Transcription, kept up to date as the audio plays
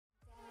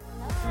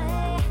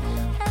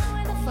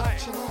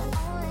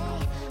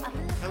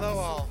Hello,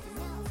 all.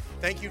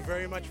 Thank you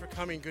very much for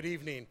coming. Good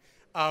evening.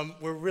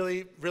 We're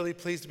really, really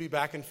pleased to be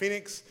back in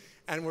Phoenix,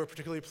 and we're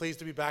particularly pleased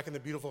to be back in the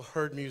beautiful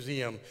Heard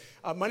Museum.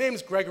 My name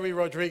is Gregory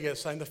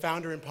Rodriguez. I'm the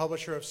founder and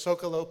publisher of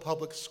Zocalo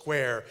Public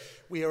Square.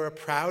 We are a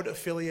proud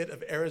affiliate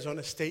of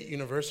Arizona State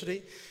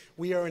University.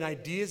 We are an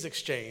ideas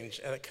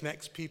exchange that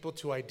connects people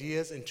to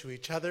ideas and to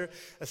each other.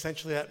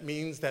 Essentially, that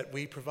means that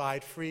we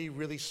provide free,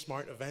 really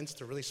smart events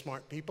to really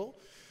smart people.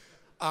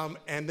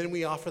 And then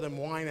we offer them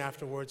wine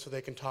afterwards so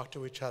they can talk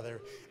to each other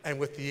and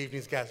with the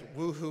evening's guests.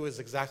 Woohoo is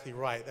exactly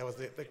right. That was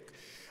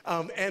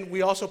and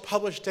we also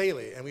publish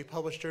daily, and we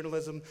publish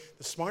journalism,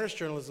 the smartest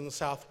journalism in the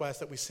Southwest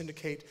that we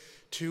syndicate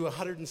to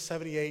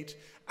 178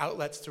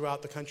 outlets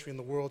throughout the country and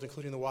the world,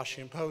 including the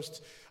Washington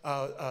Post,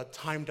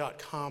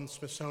 Time.com,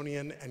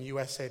 Smithsonian, and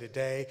USA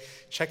Today.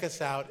 Check us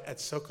out at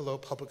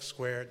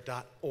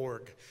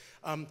zocalopublicsquare.org.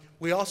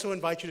 We also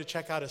invite you to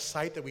check out a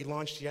site that we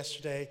launched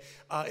yesterday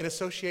in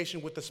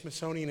association with the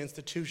Smithsonian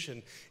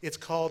Institution. It's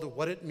called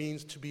What It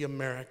Means to Be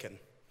American.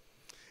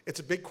 It's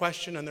a big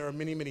question, and there are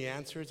many, many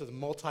answers. It's a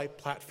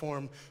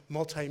multi-platform,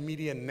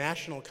 multimedia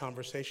national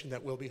conversation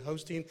that we'll be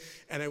hosting,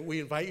 and we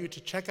invite you to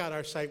check out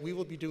our site. We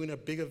will be doing a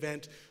big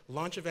event,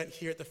 launch event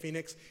here at the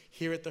Phoenix,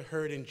 here at the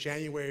Heard in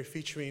January,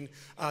 featuring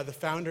the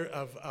founder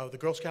of the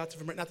Girl Scouts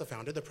of America, not the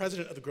founder, the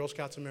president of the Girl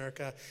Scouts of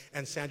America,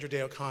 and Sandra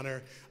Day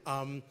O'Connor,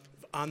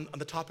 on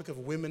the topic of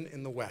women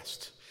in the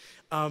West.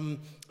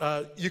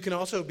 You can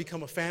also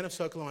become a fan of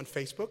Zocalo on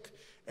Facebook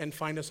and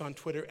find us on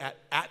Twitter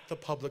at the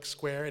Public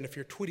Square. And if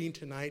you're tweeting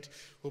tonight,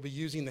 we'll be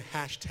using the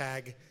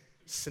hashtag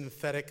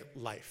synthetic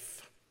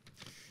life.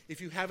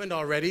 If you haven't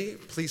already,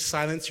 please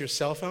silence your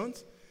cell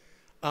phones.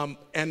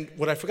 And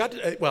what I forgot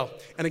to,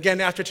 and again,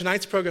 after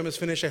tonight's program is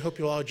finished, I hope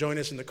you'll all join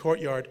us in the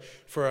courtyard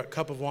for a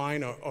cup of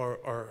wine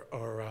or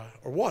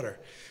water.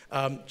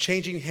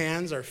 Changing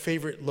Hands, our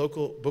favorite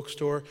local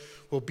bookstore,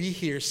 will be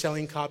here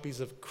selling copies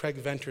of Craig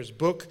Venter's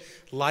book,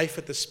 Life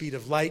at the Speed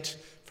of Light,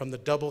 From the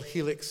Double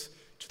Helix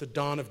to the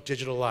Dawn of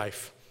Digital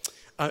Life.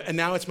 And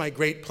now it's my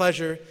great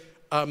pleasure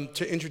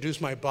to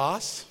introduce my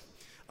boss,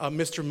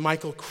 Mr.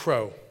 Michael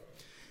Crow,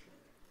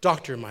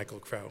 Dr. Michael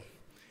Crow,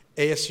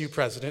 ASU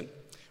president.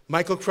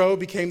 Michael Crow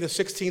became the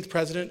 16th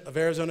president of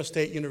Arizona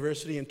State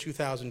University in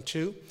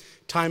 2002.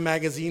 Time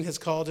magazine has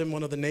called him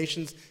one of the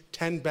nation's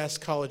 10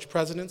 best college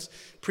presidents.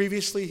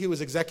 Previously, he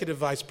was executive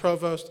vice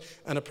provost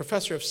and a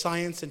professor of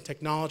science and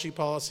technology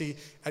policy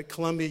at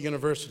Columbia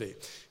University.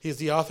 He is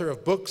the author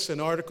of books and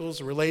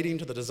articles relating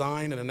to the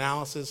design and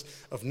analysis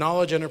of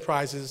knowledge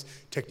enterprises,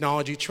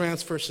 technology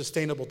transfer,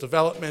 sustainable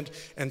development,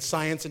 and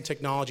science and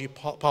technology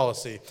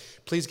policy.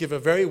 Please give a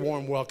very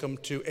warm welcome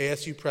to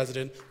ASU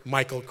President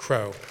Michael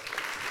Crow.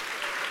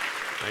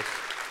 Thanks.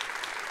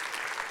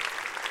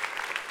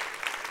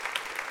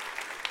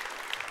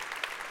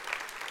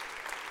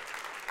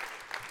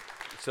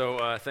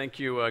 So thank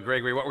you,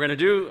 Gregory. What we're going to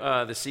do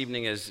this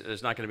evening is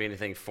there's not going to be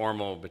anything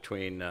formal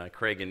between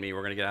Craig and me. We're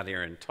going to get out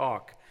here and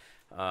talk.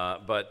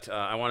 But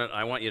I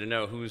want you to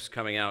know who's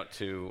coming out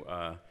to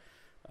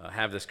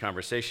have this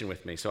conversation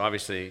with me. So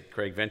obviously,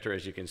 Craig Venter,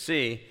 as you can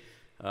see.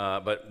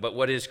 But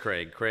what is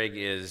Craig? Craig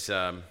is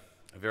a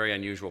very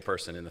unusual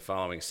person in the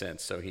following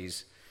sense. So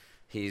he's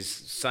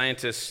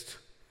scientist,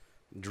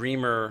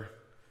 dreamer,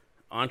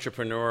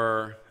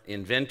 entrepreneur,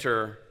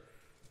 inventor,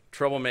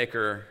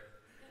 troublemaker.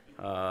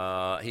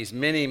 He's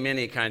many,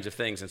 many kinds of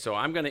things. And so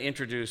I'm going to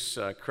introduce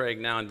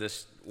Craig now and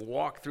just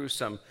walk through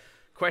some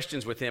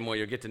questions with him where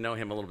you'll get to know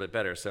him a little bit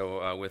better.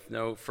 So with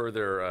no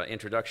further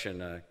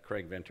introduction,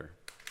 Craig Venter.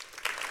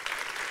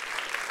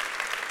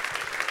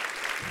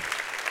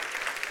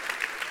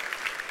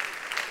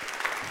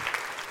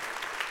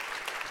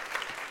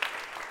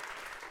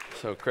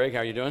 So Craig, how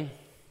are you doing?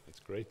 It's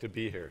great to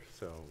be here.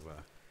 So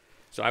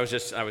I was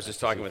just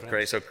talking with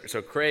Craig.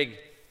 So Craig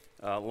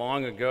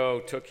long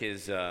ago took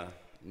his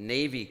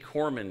Navy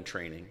corpsman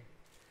training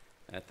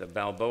at the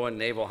Balboa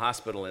Naval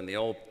Hospital in the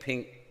old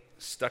pink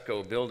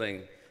stucco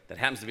building that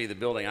happens to be the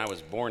building I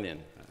was born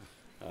in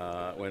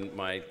when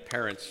my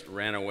parents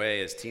ran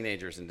away as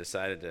teenagers and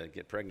decided to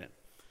get pregnant.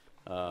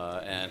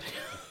 And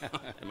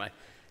I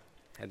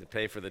had to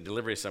pay for the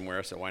delivery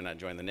somewhere, so why not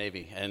join the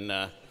Navy? And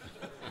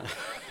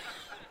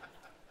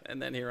and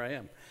then here I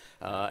am.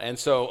 And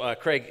so,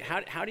 Craig,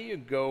 how do you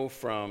go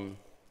from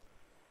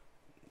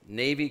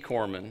Navy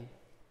corpsman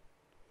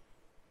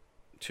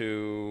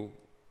to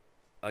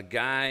a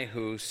guy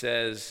who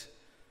says,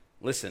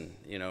 listen,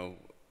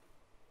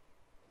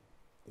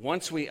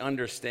 once we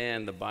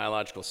understand the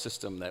biological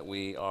system that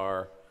we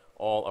are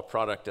all a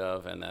product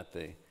of and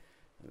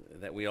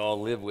that we all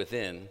live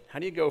within, how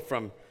do you go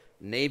from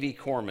Navy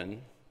corpsman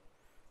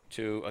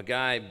to a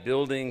guy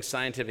building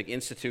scientific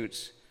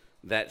institutes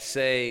that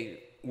say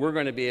we're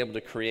going to be able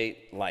to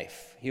create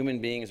life? Human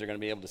beings are going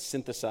to be able to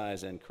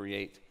synthesize and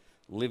create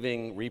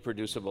living,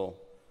 reproducible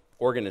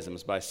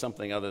organisms by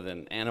something other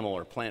than animal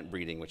or plant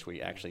breeding, which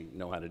we actually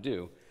know how to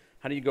do.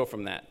 How do you go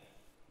from that?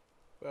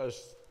 Well,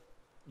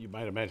 you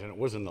might imagine it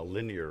wasn't a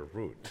linear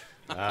route.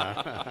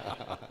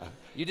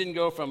 You didn't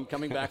go from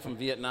coming back from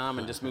Vietnam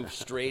and just move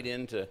straight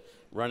into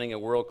running a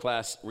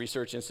world-class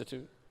research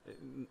institute?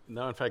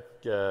 No, in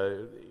fact,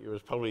 it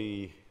was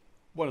probably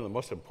one of the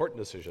most important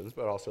decisions,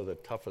 but also the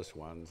toughest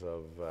ones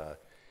of,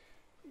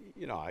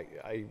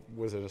 I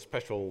was in a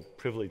special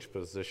privileged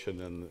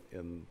position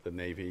in the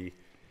Navy.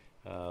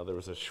 There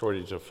was a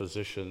shortage of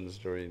physicians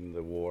during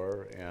the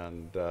war,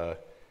 and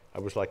I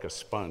was like a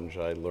sponge.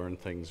 I learned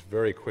things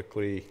very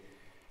quickly,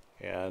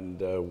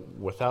 and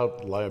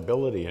without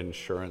liability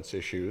insurance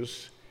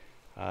issues,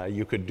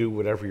 you could do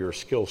whatever your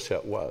skill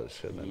set was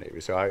in the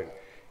Navy. So I,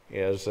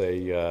 as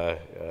a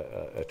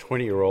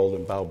 20-year-old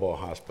in Balboa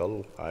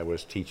Hospital, I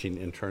was teaching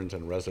interns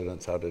and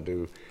residents how to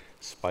do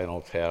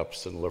spinal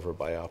taps and liver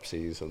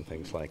biopsies and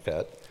things like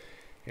that.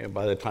 And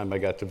by the time I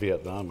got to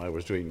Vietnam, I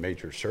was doing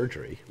major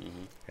surgery.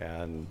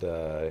 And,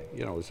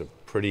 it was a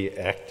pretty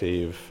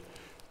active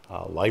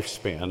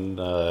lifespan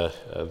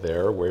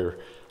there where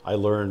I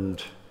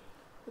learned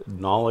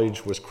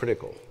knowledge was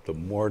critical. The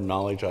more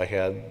knowledge I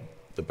had,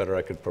 the better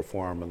I could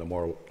perform and the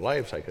more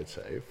lives I could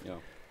save. Yeah.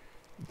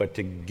 But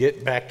to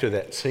get back to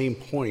that same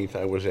point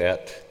I was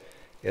at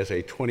as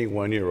a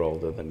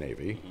 21-year-old in the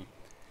Navy,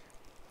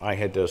 I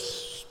had to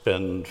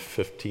spend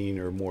 15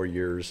 or more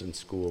years in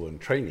school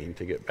and training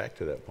to get back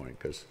to that point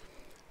because,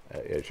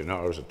 as you know,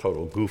 I was a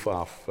total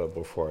goof-off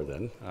before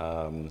then.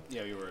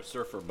 Yeah, you were a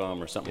surfer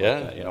bum or something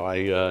Yeah,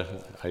 like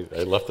that.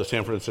 I left the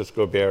San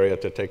Francisco Bay Area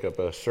to take up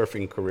a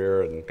surfing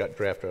career and got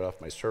drafted off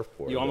my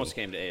surfboard. You almost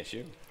came to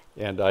ASU.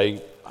 And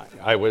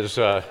I was,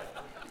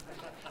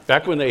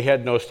 back when they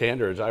had no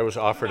standards, I was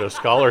offered a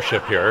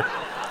scholarship here.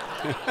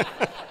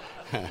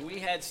 We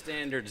had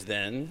standards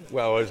then.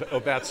 Well, it was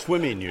about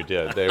swimming you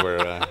did. They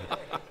were,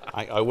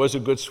 I was a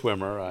good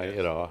swimmer. I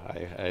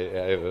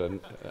have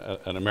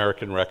an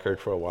American record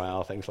for a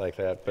while, things like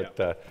that.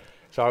 But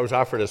so I was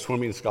offered a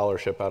swimming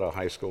scholarship out of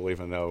high school,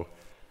 even though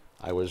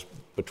I was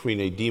between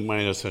a D-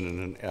 and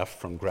an F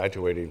from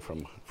graduating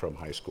from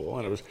high school.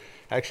 And it was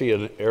actually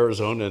an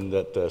Arizonan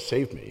that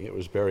saved me. It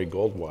was Barry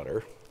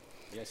Goldwater.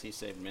 Yes, he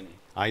saved many.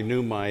 I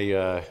knew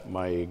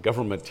my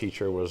government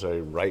teacher was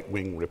a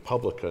right-wing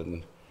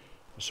Republican.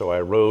 So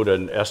I wrote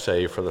an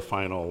essay for the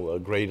final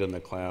grade in the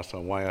class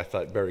on why I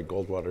thought Barry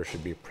Goldwater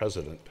should be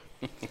president,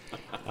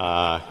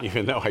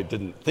 even though I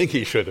didn't think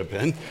he should have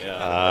been.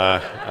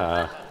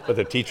 Yeah. But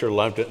the teacher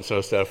loved it, and so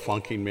instead of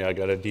flunking me, I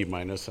got a D-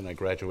 and I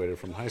graduated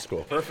from high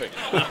school. Perfect.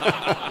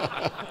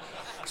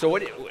 So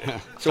what?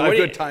 So I have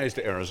good ties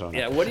to Arizona.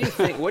 Yeah. What do you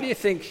think? What do you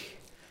think?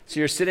 So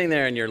you're sitting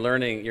there and you're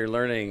learning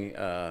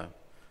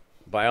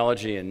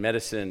biology and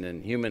medicine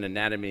and human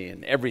anatomy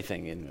and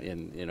everything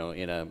in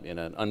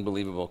an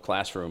unbelievable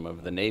classroom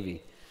of the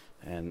Navy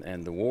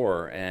and the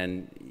war.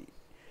 And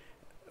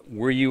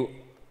you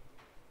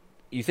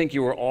think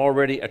you were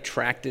already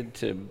attracted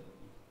to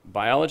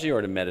biology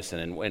or to medicine?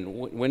 And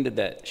when did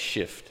that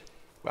shift?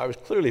 I was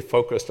clearly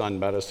focused on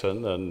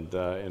medicine, and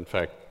in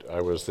fact, I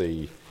was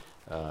the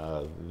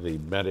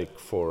medic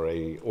for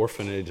a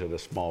orphanage at a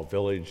small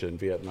village in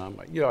Vietnam.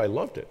 I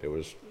loved it. It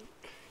was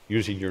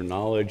using your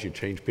knowledge, you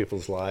change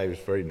people's lives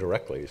very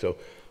directly. So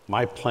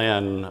my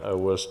plan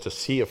was to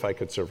see if I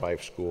could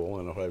survive school,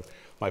 and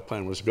my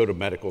plan was to go to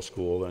medical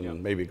school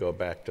and maybe go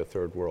back to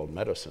third world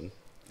medicine.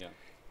 Yeah.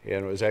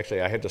 And it was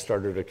actually, I had to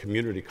start at a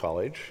community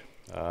college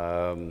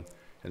and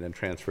then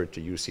transferred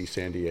to UC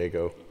San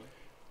Diego.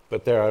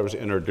 But there I was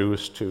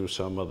introduced to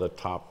some of the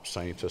top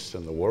scientists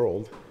in the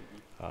world.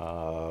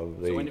 So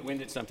when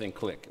did something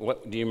click?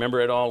 Do you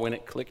remember at all when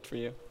it clicked for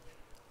you?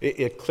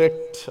 It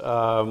clicked.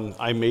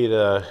 I made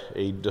a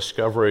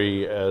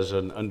discovery as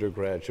an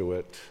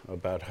undergraduate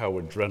about how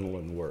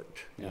adrenaline worked.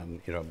 Yeah.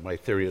 And my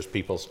theory is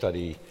people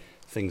study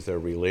things they're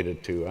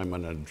related to. I'm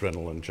an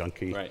adrenaline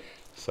junkie. Right.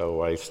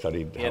 So I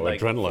studied how like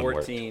adrenaline worked.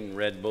 14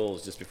 Red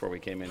Bulls just before we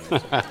came in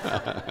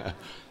here.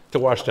 To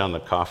wash down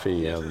the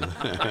coffee. And,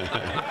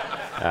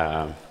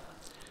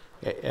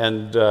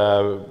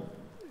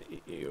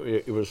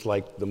 it was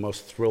like the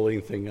most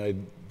thrilling thing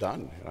I'd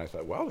done. And I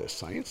thought, wow, this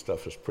science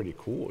stuff is pretty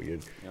cool. You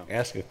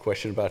ask a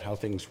question about how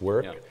things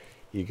work,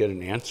 you get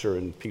an answer,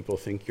 and people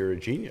think you're a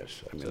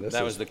genius. I mean,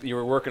 So you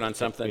were working on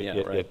something,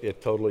 right?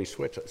 It totally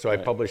switched. So I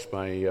published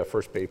my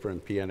first paper in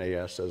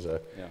PNAS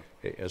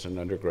as an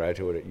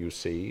undergraduate at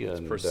UC. It's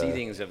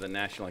Proceedings of the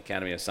National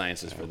Academy of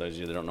Sciences, for those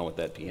of you that don't know what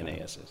that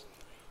PNAS is.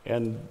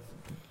 And,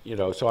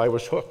 so I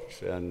was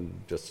hooked and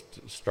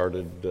just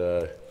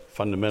started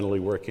fundamentally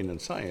working in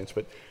science.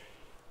 But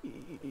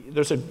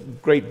there's a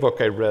great book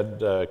I read,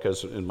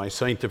 because in my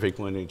scientific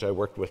lineage, I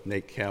worked with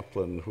Nate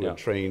Kaplan, who had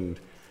trained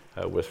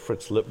with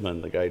Fritz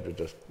Lipman, the guy who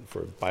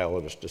for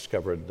Biologist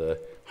discovered the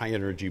high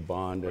energy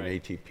bond in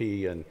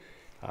ATP. And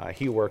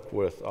he worked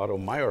with Otto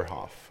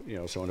Meyerhoff,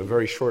 so in a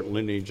very short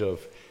lineage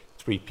of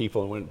three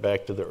people, and went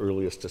back to the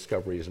earliest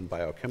discoveries in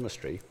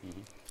biochemistry.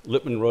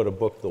 Lipman wrote a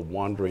book, The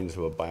Wanderings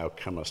of a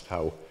Biochemist,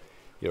 how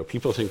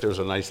people think there's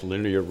a nice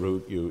linear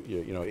route.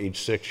 Age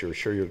 6, you're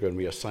sure you're going to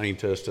be a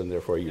scientist, and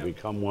therefore you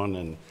become one,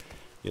 and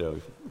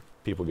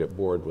people get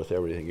bored with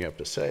everything you have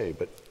to say.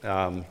 But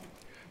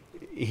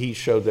he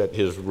showed that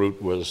his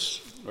route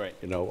was Right.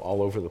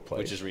 all over the place.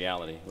 Which is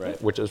reality,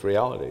 right? Which is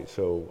reality.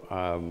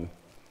 So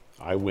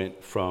I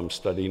went from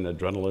studying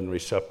adrenaline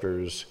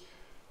receptors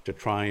to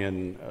try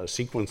and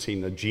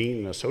sequencing a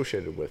gene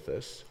associated with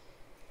this.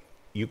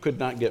 You could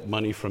not get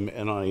money from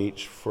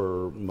NIH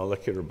for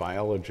molecular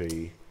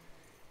biology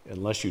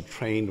unless you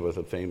trained with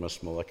a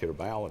famous molecular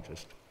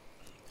biologist.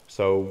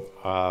 So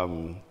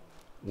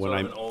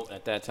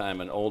at that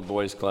time, an old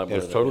boys club. It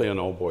was totally an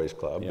old boys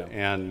club. Yeah.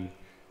 And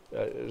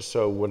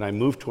so when I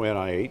moved to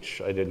NIH,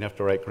 I didn't have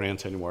to write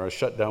grants anymore. I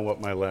shut down what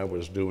my lab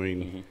was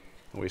doing,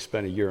 and we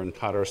spent a year and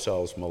taught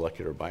ourselves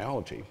molecular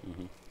biology.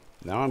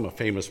 Now I'm a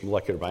famous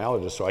molecular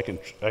biologist, so I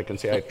can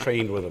say I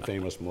trained with a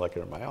famous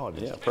molecular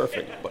biologist. Yeah,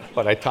 perfect.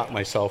 But I taught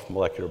myself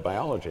molecular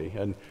biology,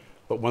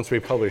 but once we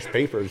published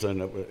papers,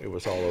 then it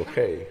was all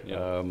okay.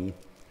 Yeah.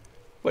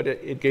 But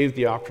it gave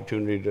the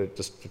opportunity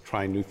to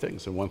try new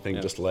things, and one thing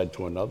Yeah. just led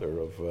to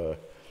another.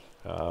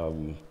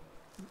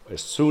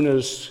 As soon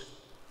as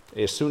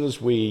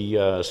we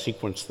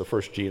sequenced the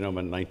first genome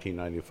in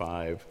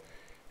 1995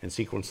 and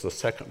sequenced the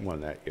second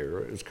one that year,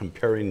 it was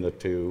comparing the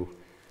two.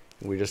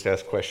 We just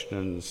asked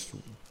questions.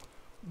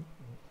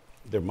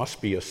 There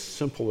must be a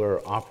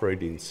simpler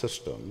operating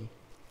system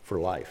for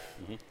life,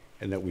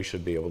 and that we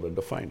should be able to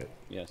define it.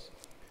 Yes.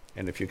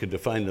 And if you could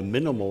define the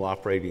minimal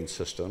operating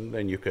system,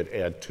 then you could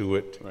add to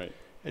it Right.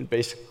 and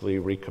basically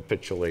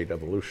recapitulate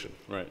evolution.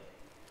 Right.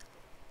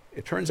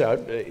 It turns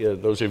out,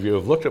 those of you who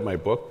have looked at my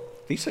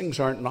book, these things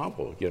aren't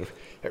novel.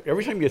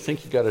 Every time you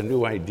think you got a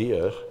new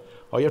idea,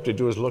 all you have to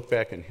do is look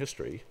back in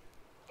history.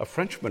 A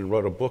Frenchman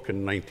wrote a book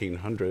in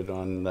 1900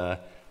 on,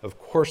 of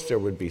course there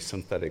would be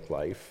synthetic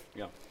life.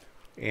 Yeah.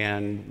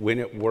 And when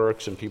it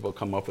works and people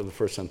come up with the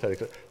first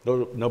synthetic,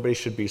 nobody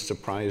should be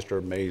surprised or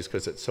amazed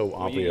because it's so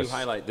obvious. You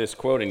highlight this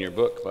quote in your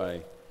book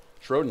by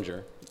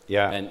Schrodinger.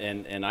 Yeah.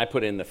 And I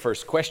put in the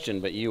first question,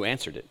 but you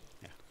answered it.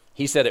 Yeah.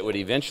 He said it would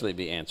eventually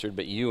be answered,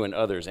 but you and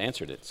others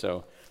answered it.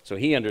 So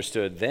he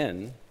understood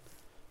then,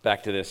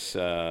 back to this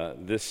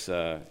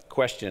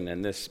question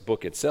and this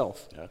book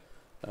itself.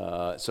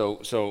 Yeah.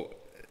 So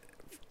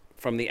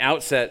from the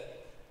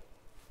outset,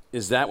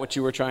 is that what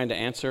you were trying to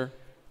answer?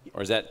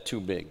 Or is that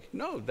too big?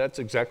 No, that's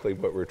exactly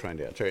what we're trying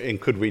to answer.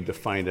 And could we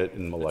define it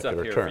in molecular it's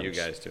up here terms? for you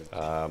guys too.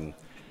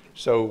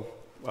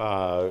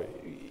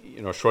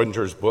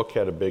 Schrodinger's book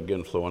had a big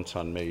influence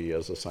on me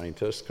as a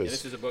scientist.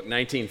 This is a book,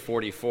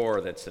 1944,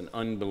 that's an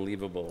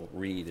unbelievable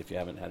read if you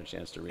haven't had a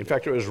chance to read it. In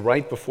fact, it was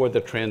right before the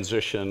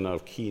transition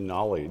of key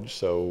knowledge.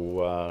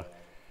 So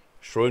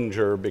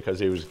Schrodinger, because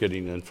he was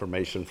getting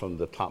information from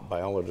the top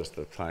biologists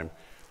at the time,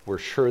 were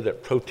sure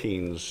that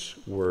proteins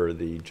were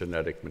the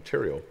genetic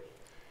material.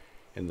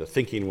 And the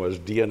thinking was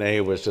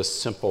DNA was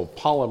just simple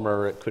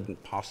polymer. It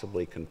couldn't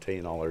possibly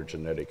contain all our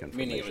genetic information.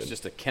 Meaning it was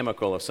just a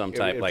chemical of some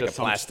type, like a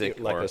plastic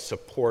like or a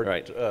support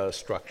right.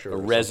 Structure. A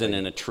resin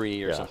in a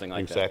tree or something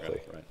like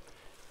exactly. that. Right.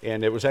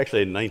 And it was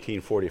actually in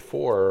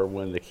 1944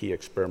 when the key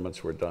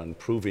experiments were done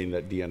proving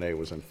that DNA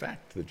was in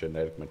fact the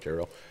genetic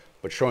material.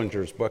 But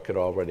Schrodinger's book had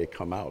already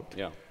come out.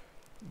 Yeah.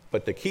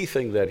 But the key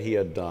thing that he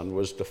had done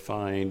was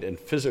defined in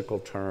physical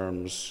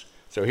terms.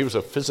 So he was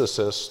a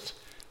physicist.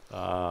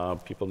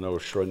 People know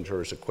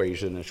Schrodinger's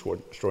equation and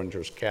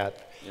Schrodinger's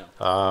cat.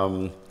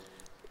 Yeah.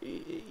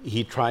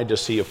 He tried to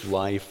see if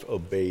life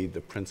obeyed the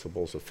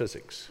principles of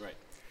physics. Right.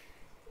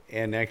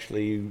 And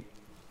actually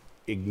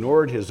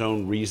ignored his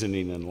own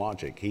reasoning and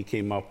logic. He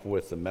came up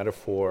with the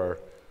metaphor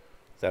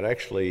that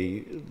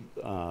actually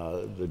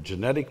the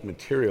genetic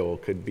material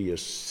could be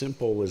as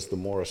simple as the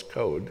Morse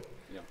code,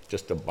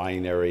 just a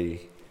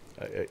binary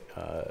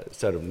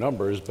set of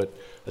numbers, but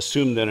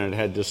assume that it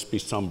had just be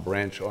some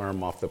branch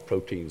arm off the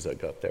proteins that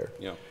got there.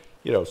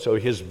 Yeah. So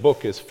his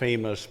book is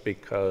famous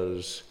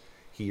because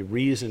he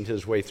reasoned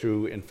his way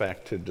through, in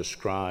fact, to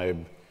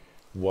describe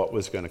what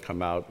was going to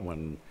come out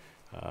when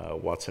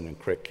Watson and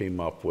Crick came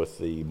up with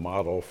the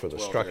model for the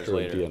structure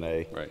of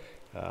DNA. Right.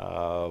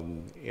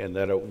 And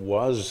that it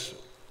was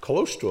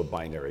close to a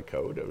binary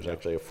code. It was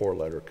actually a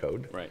 4-letter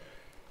code. Right.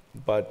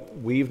 But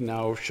we've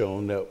now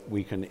shown that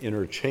we can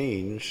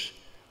interchange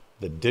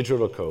the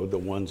digital code, the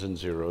ones and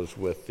zeros,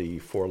 with the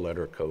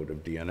 4-letter code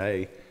of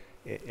DNA,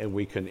 and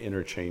we can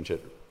interchange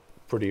it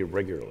pretty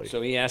regularly.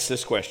 So he asks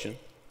this question.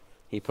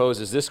 He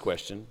poses this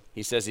question.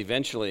 He says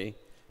eventually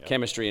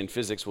chemistry and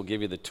physics will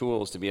give you the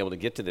tools to be able to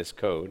get to this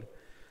code.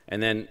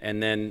 And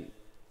then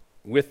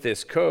with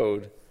this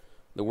code,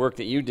 the work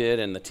that you did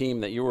and the team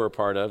that you were a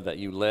part of, that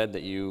you led,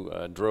 that you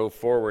drove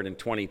forward in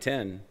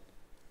 2010,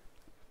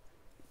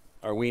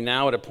 are we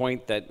now at a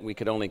point that we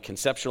could only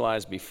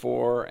conceptualize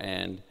before,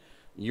 and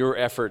your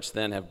efforts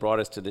then have brought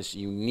us to this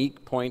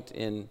unique point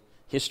in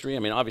history? I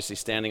mean, obviously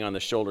standing on the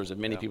shoulders of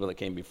many people that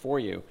came before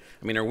you.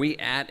 I mean, are we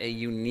at a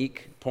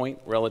unique point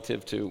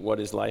relative to what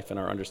is life and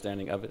our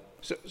understanding of it?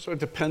 So it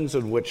depends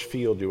on which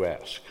field you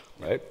ask,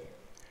 right?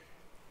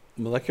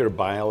 Molecular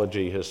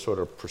biology has sort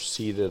of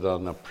proceeded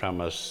on the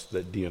premise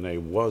that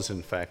DNA was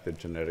in fact the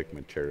genetic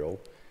material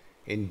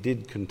and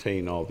did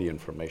contain all the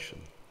information.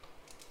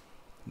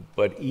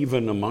 But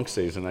even amongst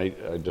these, and I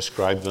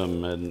describe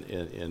them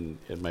in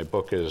my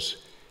book as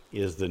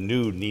is the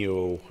new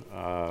neo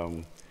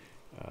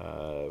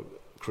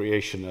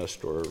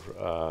creationist or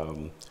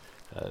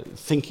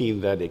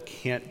thinking that it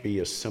can't be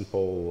as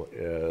simple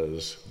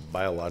as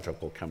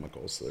biological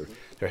chemicals.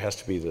 There has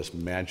to be this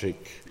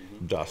magic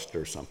dust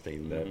or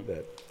something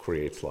that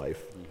creates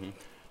life.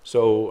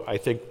 So I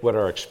think what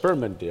our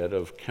experiment did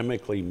of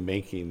chemically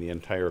making the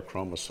entire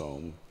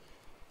chromosome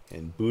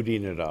and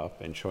booting it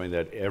up and showing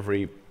that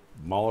every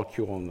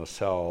molecule in the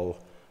cell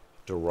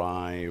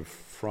derived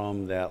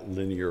from that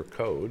linear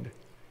code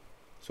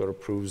sort of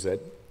proves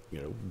that,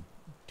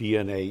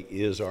 DNA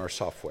is our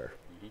software.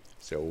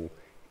 So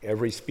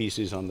every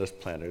species on this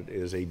planet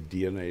is a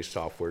DNA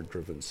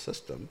software-driven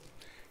system.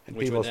 And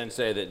Which would then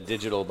say that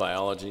digital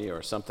biology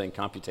or something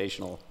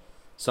computational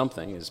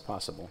something is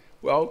possible.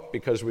 Well,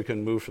 because we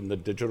can move from the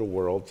digital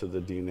world to the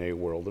DNA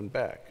world and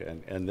back.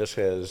 And this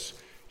has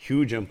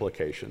huge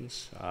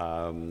implications.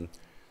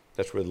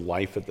 That's where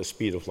life at the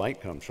speed of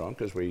light comes from,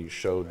 because we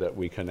showed that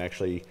we can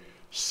actually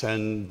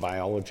send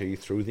biology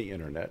through the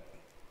internet.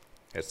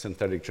 At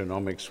Synthetic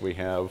Genomics, we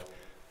have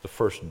the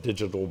first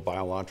digital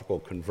biological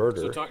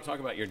converter. So talk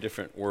about your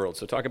different worlds.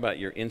 So talk about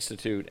your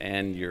institute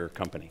and your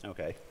company.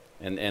 Okay.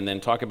 And then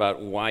talk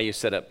about why you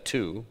set up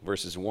 2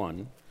 versus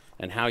 1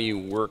 and how you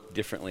work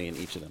differently in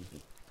each of them.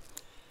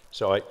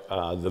 So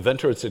the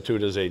Venture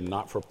Institute is a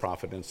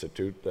not-for-profit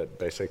institute that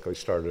basically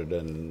started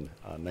in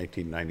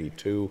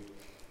 1992.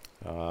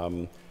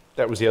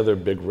 That was the other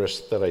big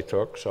risk that I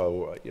took.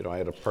 So, I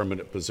had a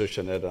permanent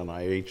position at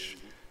NIH.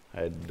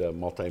 I had a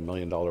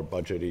multi-million-dollar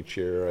budget each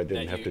year. I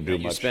didn't have to do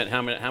much. You spent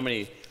how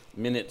many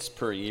minutes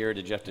per year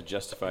did you have to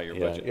justify your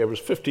budget? It was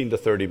 15 to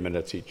 30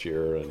 minutes each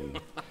year, and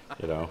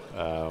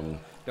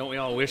Don't we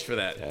all wish for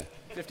that? Yeah.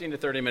 15 to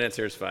 30 minutes.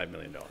 Here's $5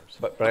 million.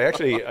 But I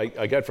actually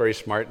I got very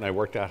smart, and I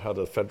worked out how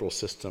the federal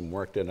system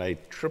worked, and I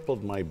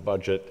tripled my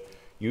budget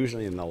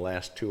usually in the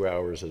last 2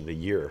 hours of the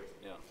year.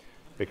 Yeah.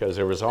 Because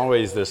there was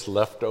always this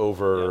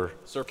leftover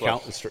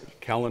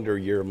calendar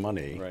year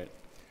money. Right.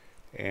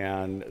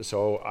 And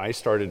so I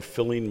started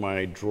filling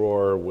my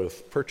drawer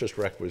with purchase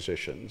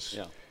requisitions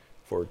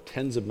for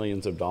tens of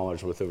millions of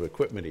dollars worth of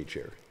equipment each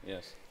year.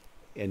 Yes.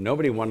 And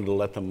nobody wanted to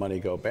let the money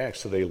go back,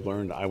 so they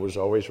learned I was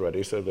always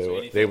ready. So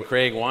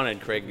Craig wanted,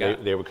 Craig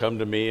got. They would come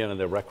to me, and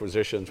the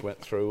requisitions went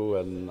through,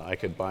 and I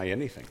could buy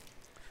anything.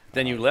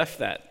 Then you left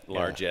that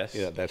largesse.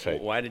 Yeah, that's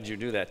right. Why did you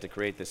do that to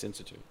create this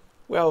institute?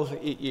 Well,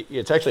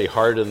 it's actually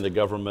hard in the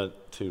government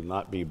to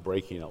not be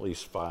breaking at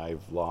least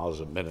 5 laws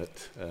a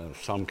minute of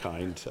some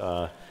kind.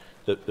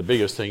 The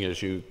biggest thing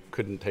is you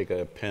couldn't take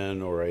a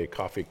pen or a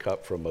coffee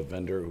cup from a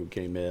vendor who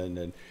came in,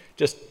 and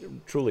just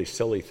truly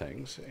silly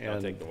things.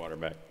 I'll take the water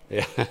back.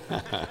 Yeah,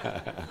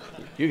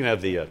 you can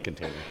have the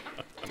container.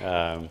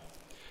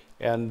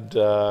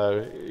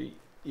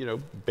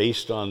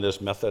 Based on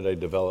this method I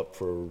developed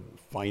for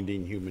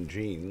finding human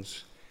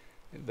genes,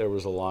 there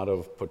was a lot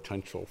of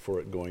potential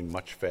for it going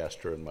much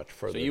faster and much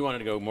further. So you wanted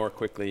to go more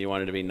quickly, you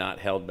wanted to be not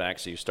held back,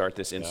 so you start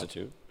this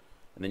institute,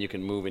 and then you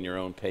can move in your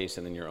own pace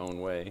and in your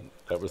own way.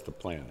 That was the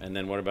plan. And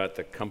then what about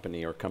the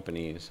company or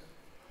companies?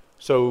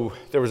 So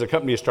there was a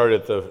company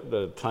started at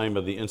the time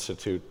of the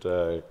institute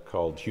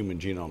called Human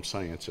Genome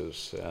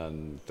Sciences,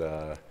 and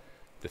the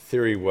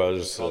theory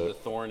was... Called the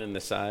thorn in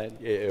the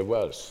side? It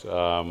was.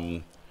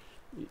 I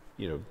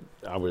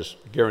was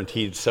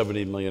guaranteed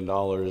 $70 million,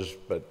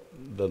 but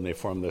then they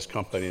formed this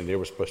company, and they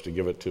were supposed to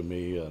give it to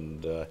me,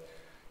 and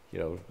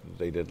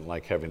they didn't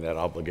like having that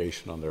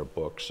obligation on their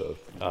books, so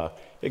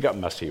it got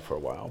messy for a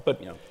while.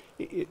 But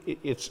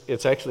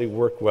it's actually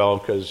worked well,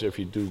 because if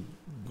you do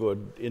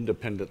good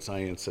independent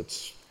science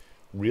that's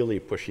really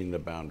pushing the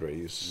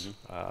boundaries,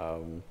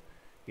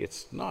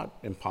 it's not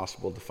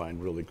impossible to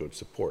find really good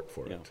support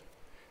for it.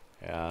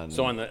 And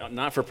so on the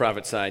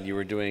not-for-profit side, you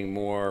were doing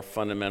more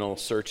fundamental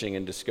searching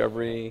and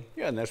discovery?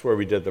 Yeah, and that's where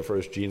we did the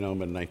first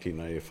genome in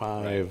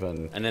 1995.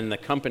 Right. And then the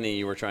company,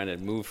 you were trying to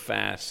move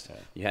fast. Yeah.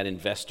 You had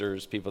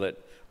investors, people that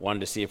wanted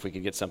to see if we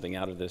could get something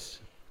out of this.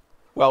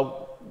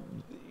 Well,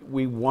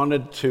 we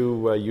wanted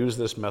to use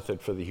this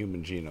method for the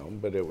human genome,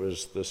 but it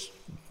was this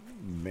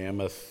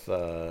mammoth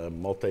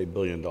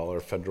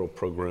multi-billion-dollar federal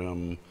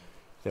program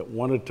that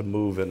wanted to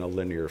move in a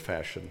linear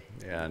fashion.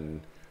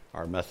 And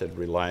our method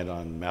relied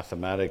on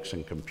mathematics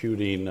and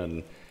computing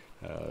and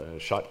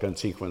shotgun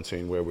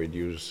sequencing, where we'd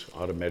use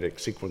automatic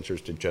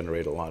sequencers to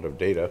generate a lot of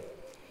data.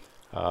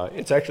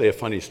 It's actually a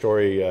funny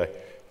story.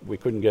 We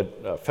couldn't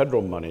get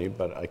federal money,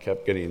 but I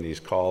kept getting these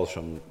calls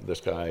from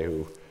this guy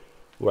who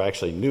I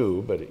actually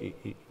knew, but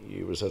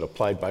he was at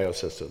Applied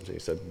Biosystems. He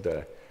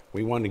said,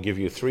 we want to give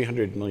you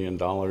 $300 million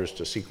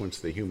to sequence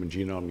the human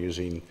genome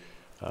using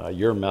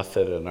your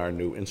method and our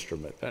new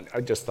instrument. And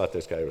I just thought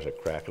this guy was a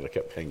crack, and I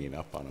kept hanging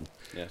up on him.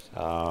 Yes.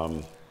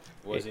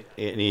 Was he?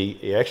 And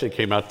he actually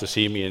came out to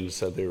see me and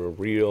said they were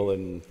real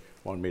and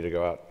wanted me to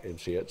go out and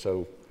see it.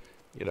 So,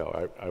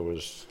 I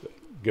was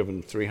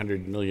given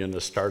 $300 million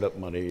of startup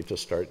money to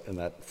start in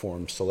that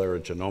form, Celera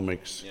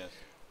Genomics,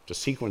 to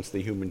sequence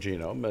the human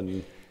genome.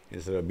 And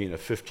instead of being a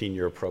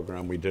 15-year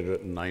program, we did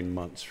it in 9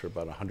 months for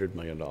about $100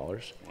 million.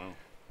 Wow.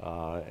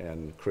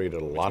 and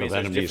created a Which lot means of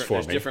enemies for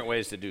there's me. different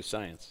ways to do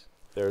science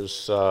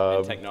There's,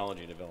 and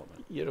technology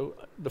development. you know,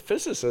 the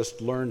physicists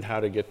learned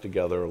how to get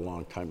together a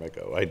long time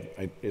ago.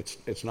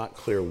 It's not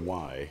clear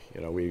why.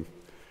 You know,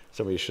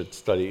 somebody should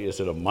study,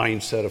 is it a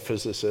mindset of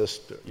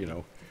physicists, you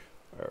know,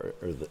 or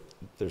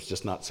there's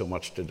just not so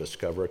much to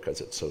discover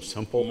because it's so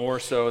simple. More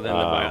so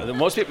than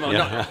most people.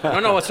 Yeah.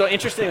 No. So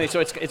interestingly, so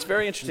it's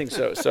very interesting.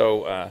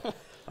 So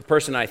a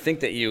person I think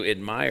that you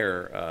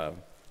admire,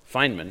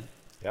 Feynman.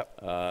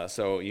 Yep.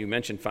 So you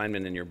mentioned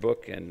Feynman in your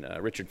book, and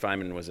Richard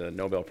Feynman was a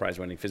Nobel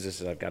Prize-winning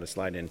physicist. I've got a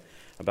slide in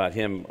about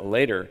him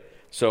later.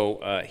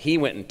 So he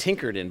went and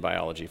tinkered in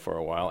biology for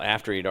a while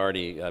after he'd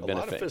already been a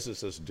lot of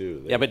physicists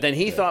do. Yeah, but then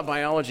he thought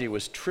biology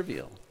was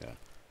trivial, Yeah.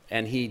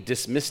 and he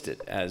dismissed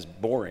it as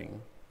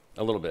boring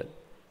a little bit.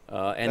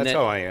 And That's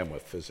how I am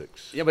with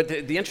physics. Yeah, but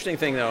the interesting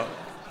thing, though,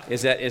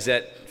 is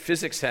that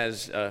physics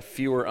has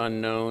fewer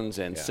unknowns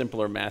and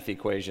simpler math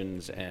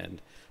equations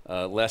and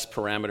less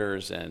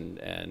parameters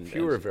and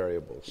Fewer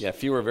variables. Yeah,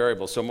 fewer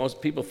variables. So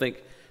most people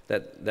think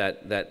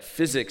that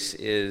physics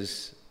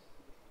is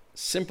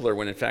simpler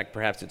when in fact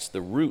perhaps it's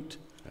the root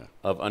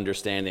of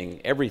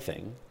understanding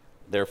everything,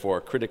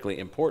 therefore critically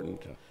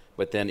important. Yeah.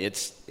 But then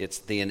it's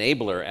the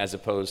enabler as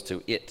opposed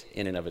to it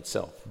in and of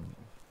itself.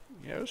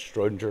 Yeah, as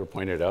Schrodinger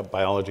pointed out,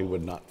 biology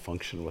would not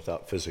function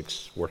without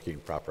physics working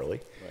properly.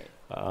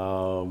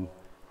 Right.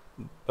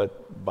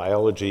 But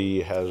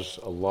biology has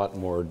a lot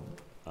more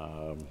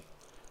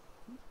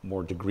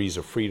degrees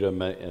of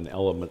freedom and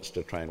elements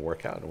to try and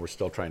work out, and we're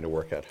still trying to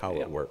work out how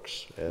it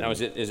works. And now,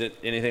 is it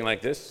anything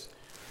like this?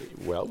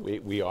 Well,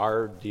 we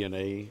are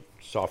DNA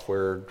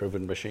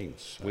software-driven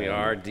machines. We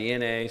are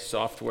DNA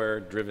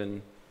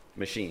software-driven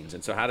machines,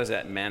 and so how does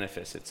that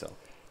manifest itself?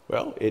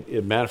 Well,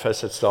 it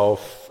manifests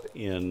itself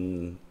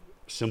in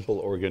simple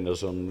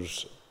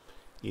organisms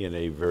in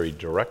a very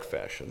direct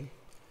fashion,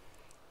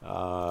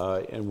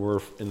 and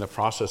we're in the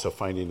process of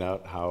finding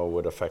out how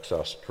it affects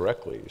us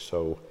directly.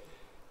 So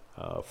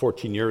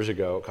 14 years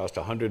ago, it cost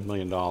 $100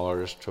 million,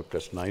 took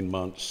us 9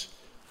 months,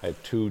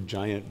 had 2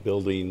 giant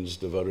buildings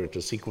devoted to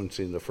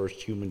sequencing the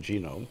first human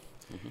genome.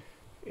 Mm-hmm.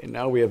 And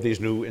now we have these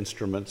new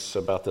instruments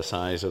about the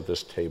size of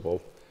this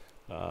table.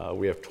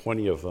 We have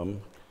 20 of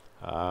them.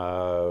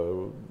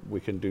 We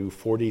can do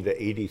 40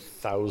 to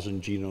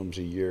 80,000 genomes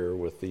a year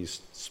with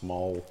these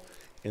small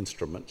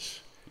instruments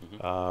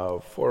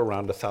for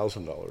around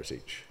 $1,000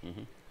 each.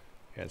 Mm-hmm.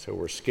 And so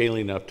we're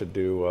scaling up to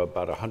do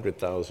about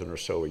 100,000 or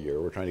so a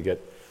year. We're trying to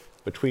get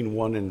between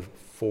 1 and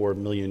 4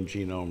 million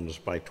genomes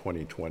by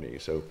 2020.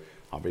 So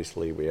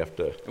obviously we have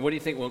to... And what do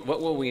you think,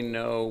 what will we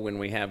know when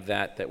we have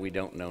that we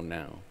don't know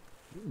now?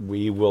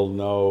 We will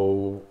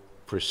know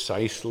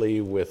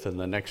precisely within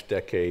the next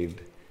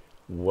decade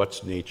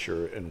what's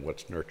nature and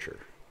what's nurture.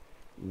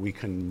 We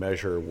can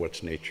measure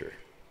what's nature.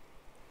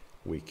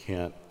 We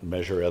can't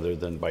measure other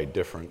than by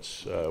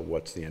difference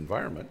what's the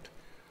environment.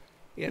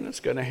 And it's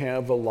going to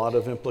have a lot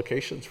of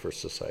implications for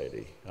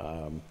society.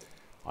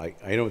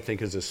 I don't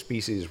think as a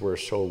species we're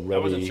so ready... I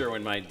wasn't sure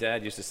when my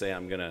dad used to say,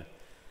 I'm going to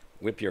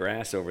whip your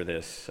ass over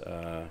this,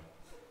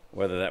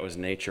 whether that was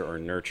nature or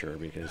nurture,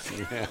 because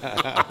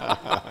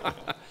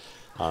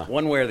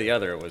one way or the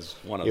other, it was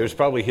one of them. It was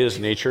probably his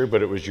nature,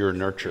 but it was your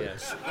nurture.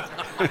 Yes.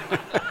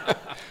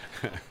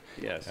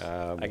 Yes,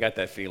 I got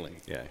that feeling.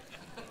 Yeah.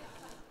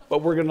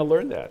 But we're going to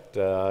learn that,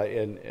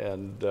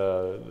 and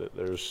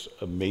there's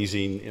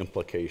amazing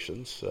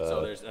implications.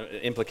 So there's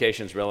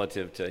implications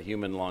relative to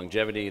human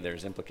longevity.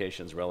 There's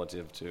implications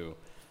relative to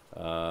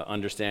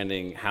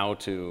understanding how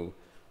to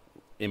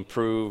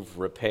improve,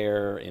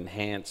 repair,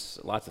 enhance,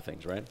 lots of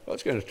things, right? Well,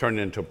 it's going to turn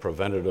into a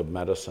preventative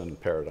medicine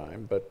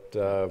paradigm. But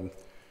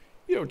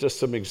just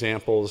some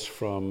examples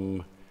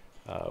from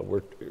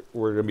we're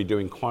going to be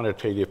doing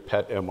quantitative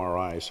PET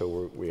MRI,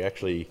 so we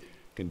actually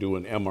can do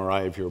an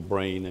MRI of your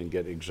brain and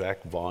get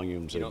exact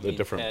volumes of the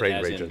different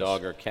brain regions. You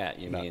don't mean PET as in dog or cat,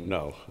 you mean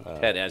no,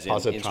 PET as in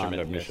positron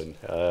instrument emission.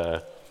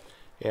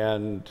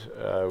 And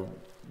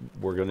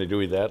we're going to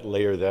do that,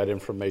 layer that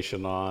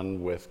information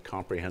on with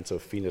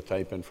comprehensive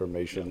phenotype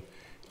information,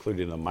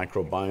 including the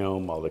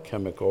microbiome, all the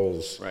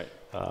chemicals. Right.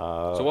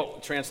 So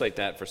translate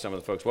that for some of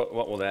the folks. What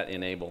will that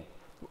enable?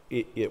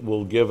 It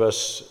will give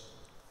us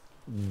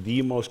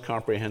the most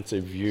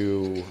comprehensive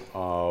view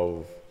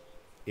of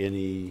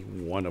any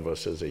one of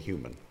us as a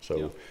human.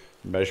 So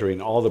measuring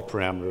all the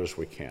parameters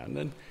we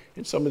can.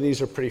 And some of these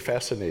are pretty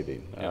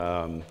fascinating.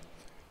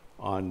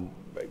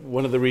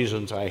 One of the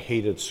reasons I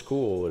hated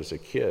school as a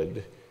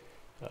kid,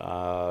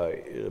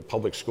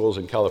 public schools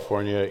in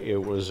California,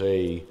 it was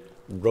a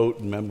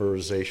rote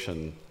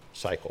memorization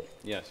cycle.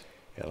 Yes.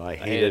 And I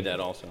hated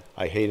that also.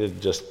 I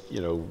hated just,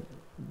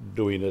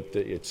 doing it.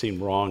 It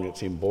seemed wrong, it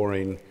seemed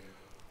boring.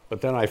 But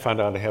then I found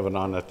out I have an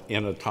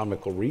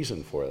anatomical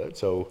reason for that.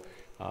 So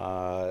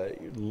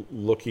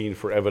looking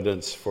for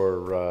evidence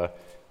for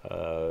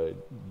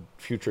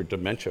future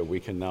dementia, we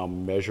can now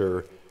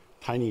measure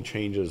tiny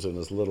changes in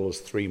as little as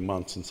 3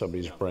 months in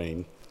somebody's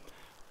brain.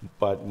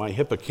 But my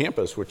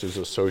hippocampus, which is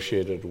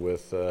associated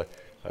with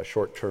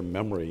short-term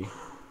memory,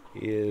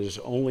 is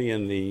only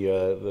in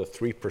the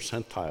 3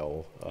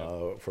 percentile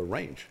for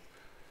range.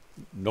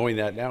 Knowing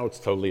that now, it's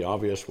totally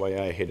obvious why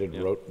I hated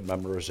rote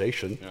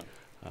memorization.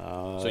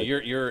 So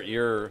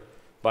your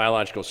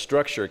biological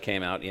structure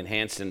came out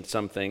enhanced in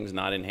some things,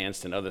 not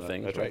enhanced in other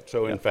things. That's right.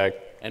 So in fact,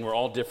 and we're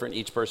all different.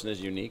 Each person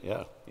is unique.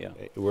 Yeah.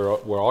 We're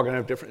all going to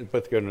have different,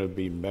 but they're going to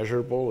be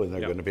measurable and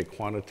they're going to be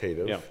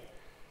quantitative. Yeah.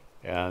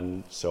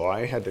 And so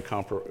I had to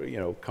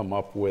come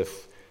up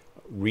with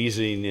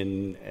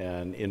reasoning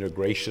and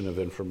integration of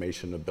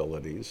information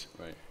abilities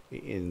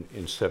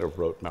instead of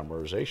rote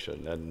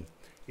memorization. And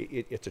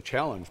it's a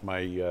challenge.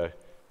 My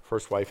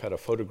first wife had a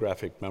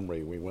photographic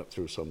memory. We went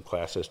through some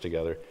classes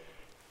together.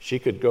 She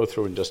could go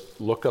through and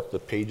just look up the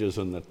pages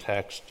in the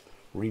text,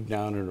 read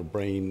down in her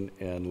brain,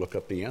 and look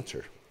up the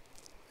answer.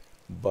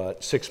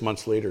 But 6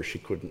 months later, she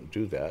couldn't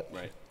do that.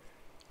 Right.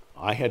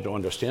 I had to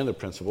understand the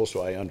principles,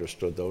 so I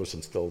understood those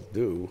and still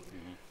do.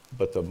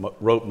 But the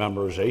rote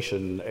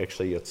memorization,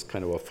 actually, it's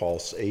kind of a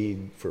false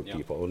aid for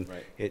people, and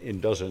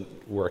it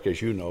doesn't work,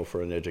 as you know,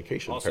 for an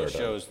education also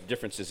paradigm. Shows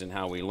differences in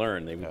how we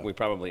learn. We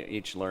probably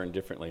each learn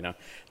differently. Now,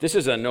 this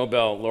is a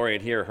Nobel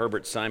laureate here,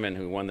 Herbert Simon,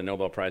 who won the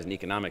Nobel Prize in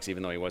economics,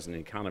 even though he wasn't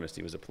an economist,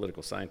 he was a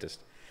political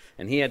scientist.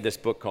 And he had this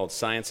book called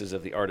Sciences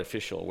of the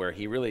Artificial, where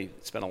he really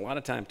spent a lot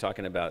of time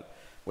talking about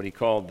what he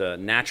called the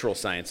natural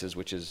sciences,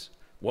 which is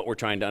what we're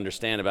trying to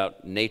understand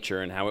about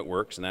nature and how it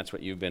works, and that's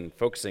what you've been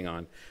focusing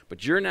on.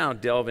 But you're now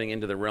delving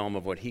into the realm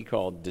of what he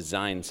called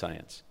design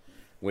science,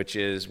 which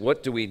is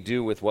what do we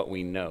do with what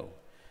we know?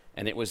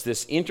 And it was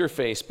this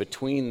interface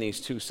between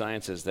these two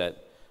sciences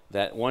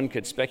that one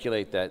could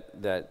speculate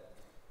that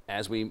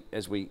as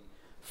we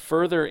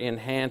further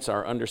enhance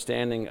our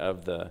understanding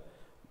of the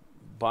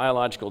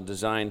biological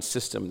design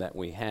system that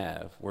we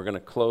have, we're going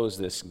to close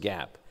this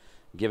gap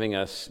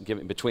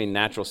between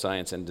natural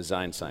science and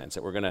design science,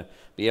 that we're going to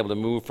be able to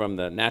move from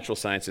the natural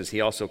sciences.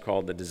 He also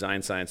called the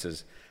design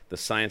sciences the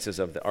sciences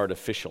of the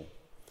artificial.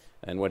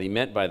 And what he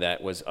meant by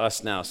that was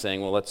us now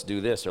saying, well, let's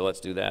do this, or let's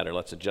do that, or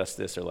let's adjust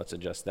this, or let's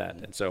adjust that.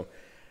 And so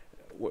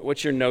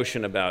what's your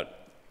notion about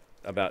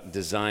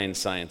design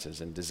sciences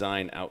and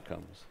design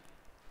outcomes?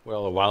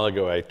 Well, a while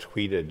ago I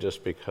tweeted,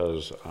 just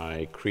because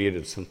I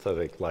created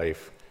synthetic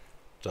life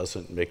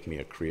doesn't make me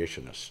a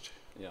creationist.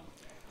 Yeah.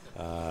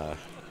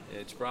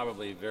 It's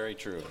probably very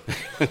true.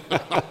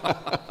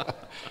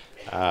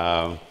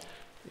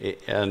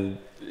 And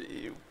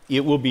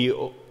it will be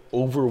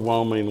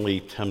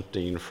overwhelmingly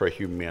tempting for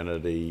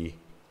humanity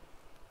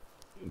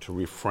to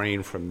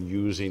refrain from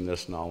using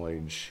this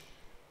knowledge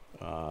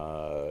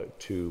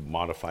to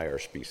modify our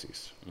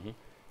species.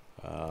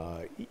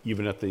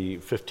 Even at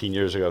 15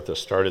 years ago, at the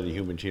start of the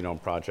Human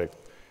Genome Project,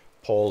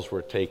 polls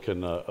were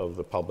taken of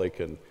the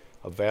public, and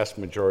a vast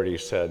majority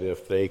said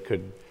if they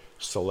could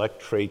select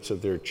traits of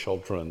their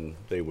children,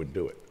 they would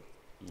do it.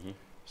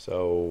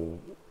 So,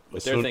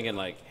 but they're thinking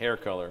like hair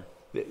color,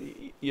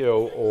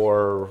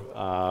 or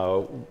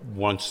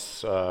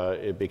once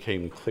it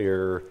became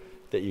clear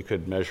that you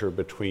could measure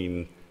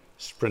between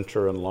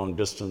sprinter and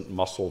long-distance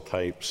muscle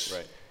types,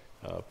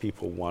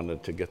 people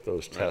wanted to get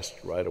those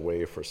tests right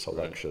away for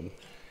selection.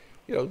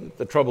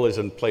 The trouble is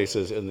in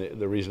places, and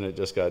the reason it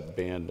just got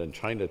banned in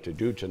China to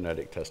do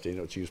genetic testing,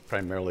 it's used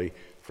primarily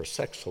for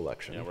sex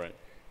selection. Yeah, right.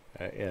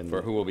 And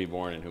for who will be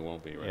born and who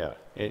won't be, right?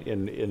 Yeah.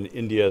 In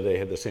India, they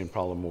had the same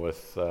problem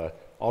with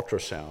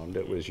ultrasound.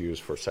 It was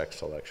used for sex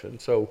selection.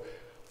 So,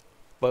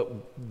 but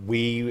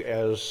we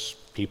as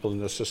people in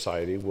this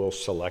society will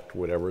select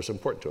whatever is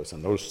important to us.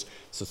 And those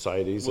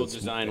societies will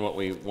design what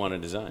we want to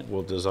design.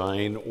 Will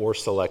design or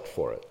select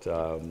for it.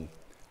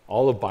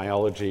 All of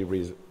biology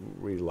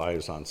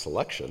relies on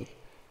selection,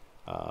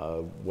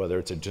 whether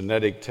it's a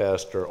genetic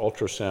test or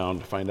ultrasound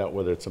to find out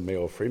whether it's a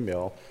male or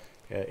female.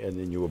 And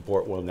then you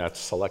abort one, that's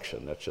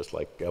selection. That's just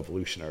like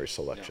evolutionary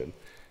selection.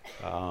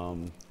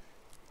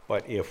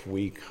 But if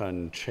we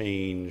can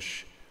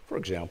change, for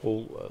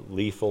example,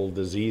 lethal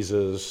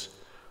diseases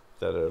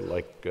that are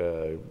like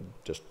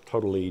just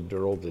totally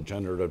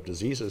neurodegenerative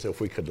diseases, if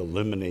we could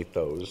eliminate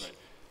those,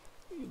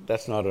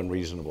 that's not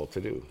unreasonable to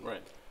do.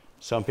 Right.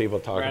 Some people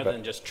talk about... Rather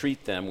than just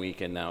treat them, we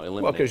can now eliminate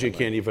them. Well, because you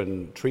can't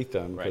even treat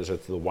them, because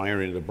it's the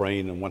wiring of the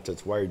brain, and once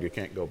it's wired, you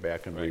can't go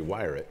back and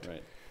rewire it.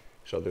 Right.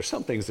 So there's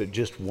some things that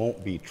just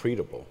won't be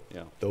treatable.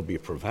 Yeah. They'll be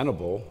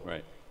preventable,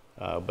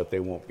 but they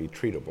won't be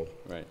treatable.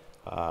 Right.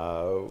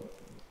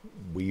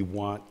 We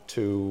want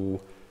to,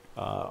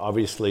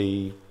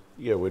 obviously,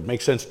 it would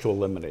make sense to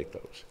eliminate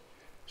those.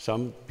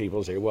 Some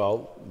people say,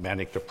 well,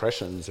 manic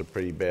depression is a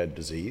pretty bad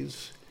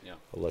disease. Yeah.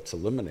 Well, let's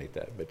eliminate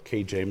that. But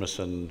Kay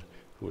Jamison,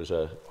 who was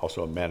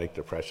also a manic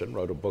depression,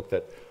 wrote a book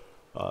that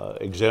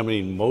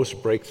examining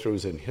most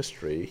breakthroughs in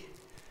history.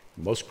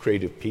 Most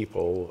creative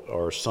people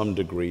are some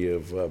degree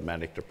of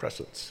manic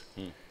depressants.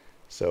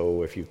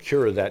 So if you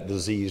cure that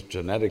disease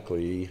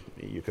genetically,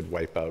 you could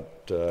wipe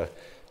out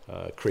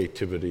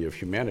creativity of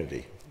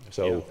humanity.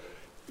 So,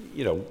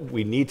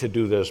 we need to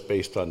do this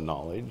based on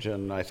knowledge,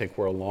 and I think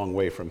we're a long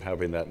way from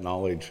having that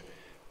knowledge,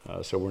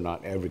 so we're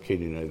not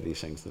advocating any of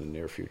these things in the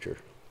near future.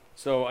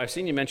 So I've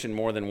seen you mention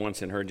more than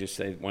once and heard you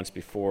say once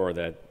before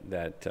that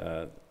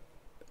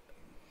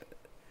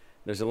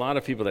there's a lot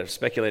of people that have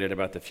speculated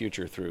about the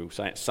future through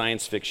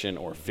science fiction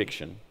or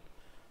fiction.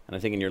 And I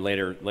think in your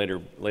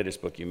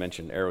latest book you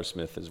mentioned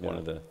Aerosmith as one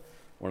of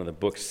the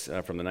books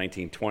from the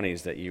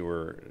 1920s that you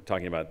were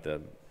talking about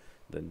the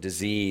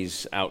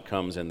disease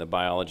outcomes and the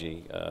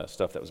biology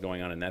stuff that was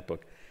going on in that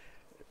book.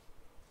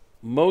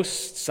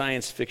 Most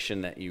science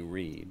fiction that you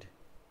read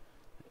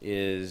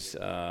is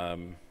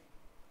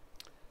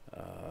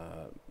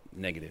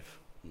negative.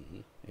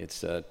 Mm-hmm.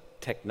 It's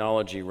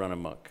technology run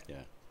amok. Yeah.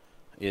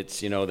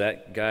 It's,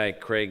 that guy,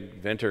 Craig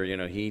Venter,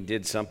 he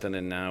did something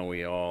and now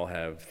we all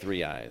have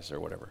 3 eyes or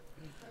whatever.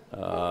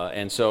 What do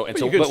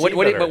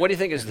you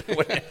think is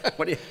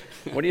what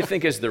do you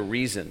think is the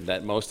reason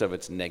that most of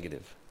it's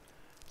negative?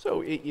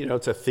 So,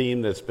 it's a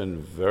theme that's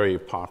been very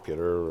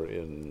popular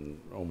in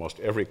almost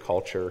every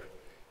culture.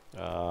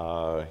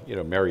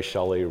 Mary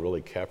Shelley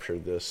really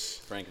captured this.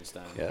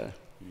 Frankenstein. Yeah.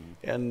 Mm-hmm.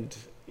 And,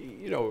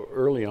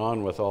 early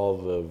on with all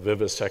the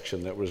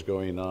vivisection that was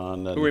going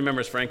on. Who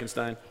remembers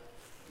Frankenstein?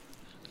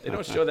 They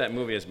don't show that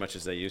movie as much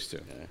as they used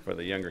to for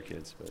the younger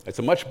kids. But it's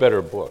a much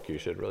better book. You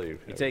should really...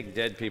 You take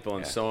dead people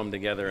and sew them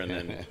together and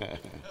then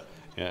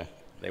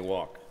they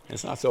walk.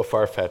 It's not so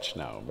far-fetched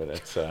now, but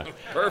it's...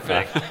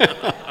 Perfect.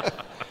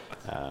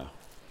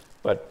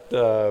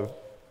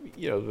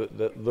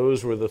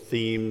 Those were the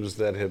themes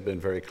that have been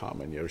very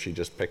common. She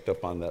just picked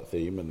up on that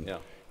theme and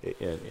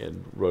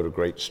wrote a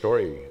great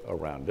story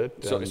around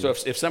it. So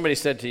if somebody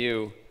said to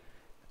you,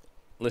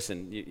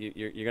 listen,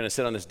 you're going to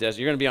sit on this desert,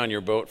 you're going to be on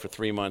your boat for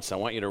 3 months, I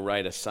want you to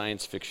write a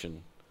science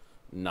fiction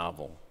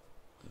novel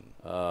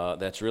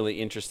that's really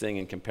interesting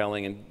and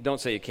compelling, and don't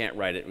say you can't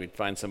write it, we'd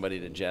find somebody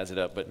to jazz it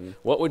up, but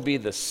what would be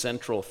the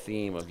central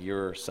theme of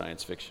your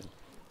science fiction?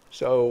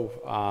 So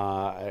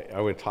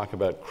I would talk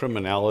about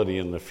criminality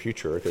in the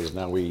future, because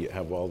now we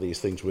have all these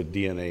things with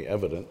DNA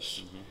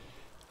evidence.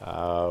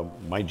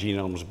 Mm-hmm. My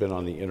genome's been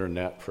on the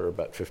internet for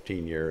about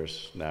 15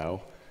 years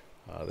now.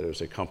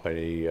 There's a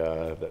company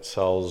that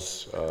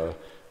sells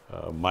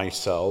my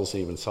cells,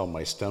 even sell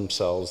my stem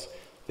cells.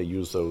 They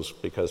use those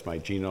because my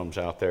genome's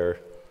out there.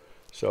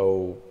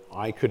 So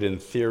I could, in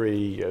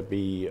theory,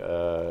 be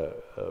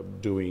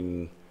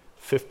doing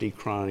 50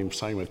 crimes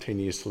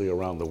simultaneously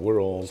around the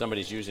world.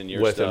 Somebody's using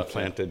your with stuff. With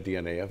implanted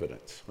DNA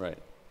evidence. Right.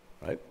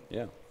 Right?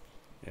 Yeah.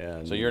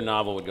 And so your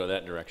novel would go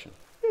that direction.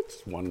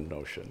 It's one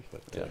notion,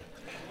 but... Yeah.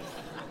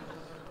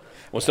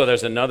 Well, so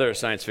there's another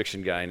science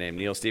fiction guy named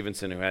Neil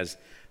Stephenson who has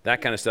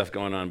that kind of stuff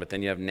going on, but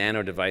then you have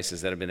nano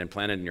devices that have been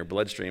implanted in your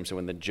bloodstream, so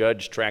when the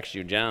judge tracks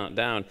you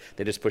down,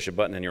 they just push a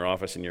button in your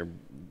office and your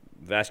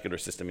vascular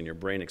system in your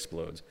brain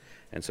explodes,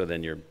 and so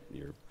then you're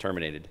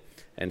terminated.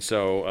 And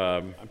so...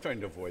 I'm trying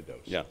to avoid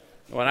those. Yeah.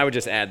 Well, and I would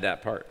just add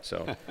that part.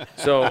 So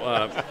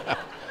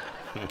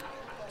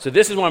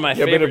this is one of my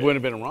favorite... Yeah, but it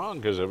wouldn't have been wrong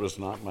because it was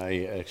not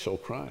my actual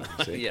crime.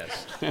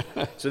 Yes.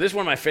 So this is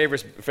one of my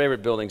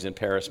favorite buildings in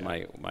Paris.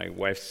 My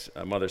wife's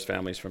mother's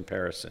family's from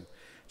Paris, and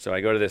so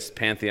I go to this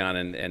Pantheon,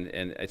 and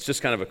it's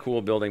just kind of a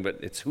cool building, but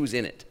it's who's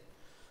in it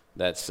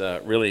that's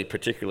really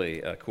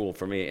particularly cool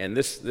for me. And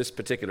this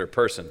particular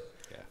person,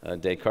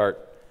 Descartes,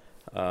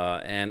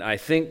 and I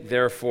think,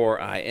 therefore,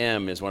 I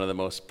am is one of the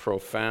most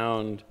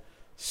profound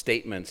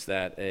statements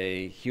that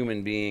a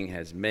human being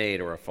has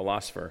made, or a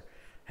philosopher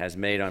has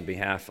made on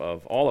behalf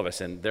of all of us,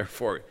 and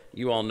therefore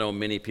you all know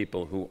many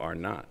people who are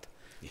not.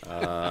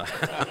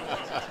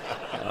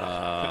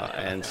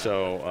 And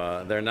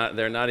so they're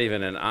not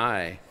even an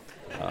I.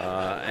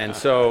 And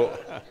so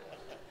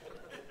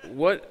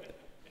what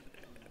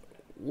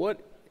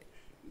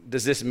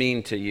does this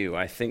mean to you?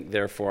 I think,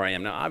 therefore I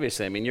am. Now,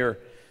 obviously, I mean,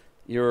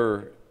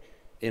 you're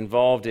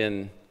involved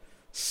in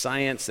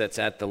science that's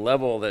at the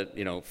level that,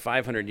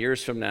 500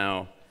 years from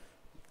now,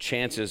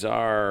 chances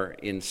are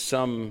in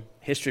some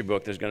history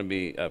book there's going to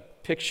be a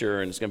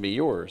picture and it's going to be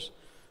yours.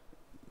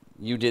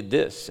 You did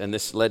this, and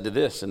this led to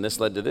this, and this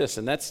led to this.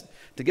 And that's,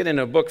 to get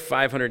into a book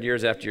 500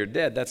 years after you're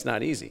dead, that's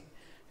not easy.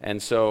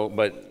 And so,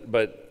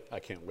 but I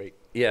can't wait.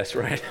 Yes,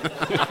 right.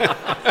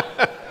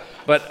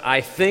 But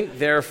I think,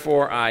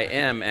 therefore I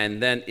am,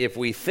 and then if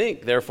we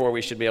think, therefore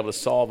we should be able to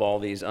solve all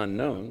these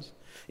unknowns.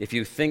 If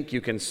you think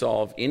you can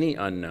solve any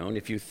unknown,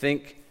 if you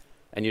think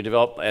and you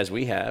develop, as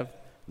we have,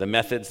 the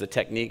methods, the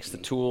techniques, the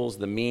tools,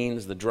 the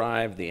means, the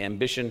drive, the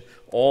ambition,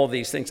 all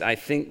these things, I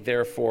think,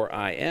 therefore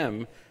I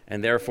am,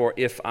 and therefore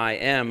if I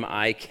am,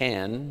 I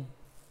can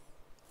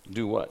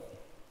do what?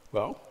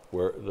 Well,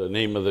 the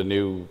name of the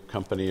new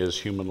company is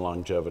Human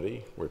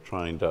Longevity. We're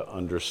trying to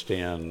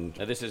understand...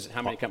 Now this is,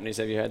 how many companies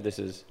have you had?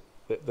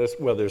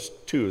 Well, there's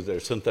two.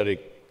 There's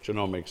synthetic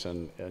genomics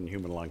and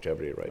human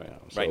longevity right now.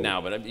 So, right now,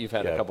 but you've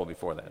had a couple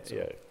before that. So.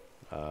 Yeah.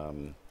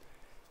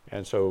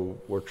 And so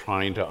we're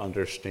trying to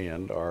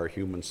understand our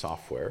human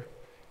software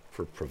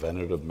for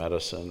preventative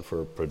medicine,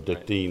 for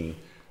predicting,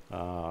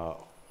 trying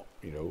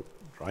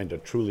to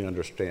truly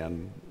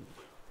understand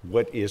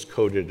what is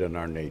coded in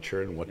our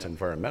nature and what's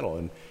environmental.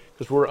 And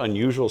because we're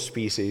unusual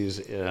species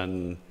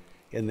in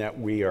in that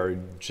we are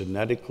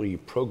genetically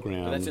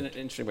programmed Well, that's an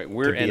interesting way.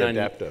 to be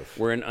adaptive.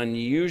 We're an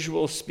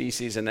unusual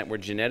species in that we're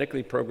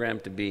genetically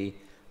programmed to be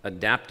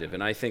adaptive.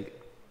 And I think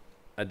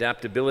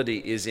adaptability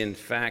is, in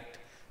fact,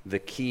 the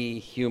key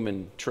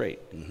human trait.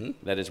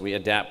 That is, we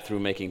adapt through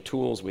making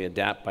tools, we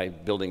adapt by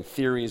building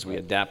theories, we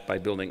adapt by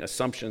building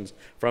assumptions.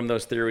 From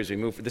those theories, we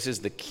move. This is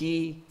the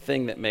key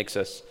thing that makes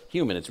us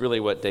human. It's really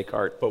what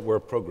Descartes. But we're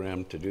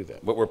programmed to do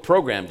that. But we're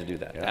programmed to do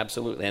that, Yeah.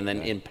 absolutely, and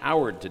then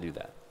empowered to do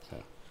that. Yeah.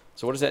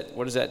 So what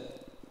does that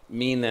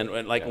mean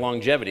then? Like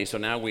longevity. So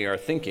now we are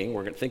thinking.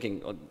 We're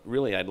thinking.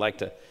 Really, I'd like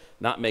to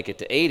not make it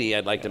to 80.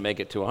 I'd like to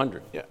make it to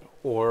 100. Yeah.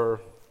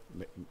 Or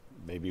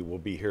maybe we'll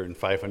be here in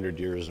 500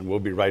 years and we'll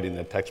be writing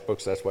the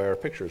textbooks. That's why our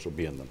pictures will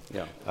be in them.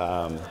 Yeah.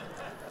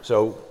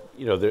 So,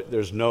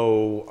 there's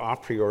no a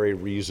priori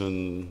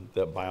reason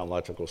that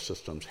biological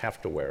systems have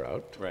to wear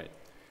out. Right.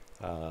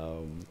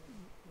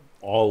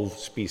 All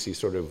species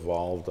sort of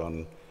evolved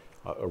on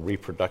a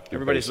reproductive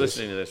Everybody's basis.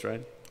 listening to this,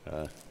 right?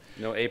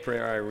 No a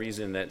priori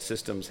reason that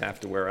systems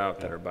have to wear out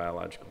that are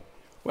biological.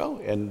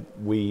 Well, and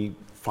we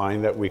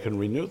find that we can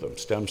renew them.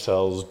 Stem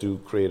cells do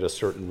create a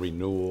certain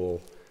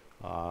renewal,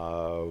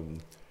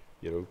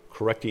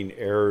 correcting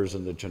errors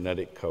in the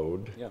genetic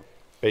code. Yeah.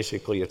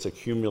 Basically, it's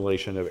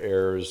accumulation of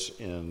errors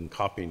in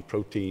copying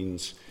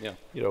proteins. Yeah.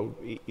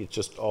 It's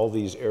just all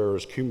these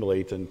errors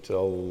accumulate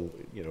until,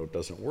 it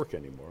doesn't work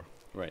anymore.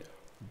 Right.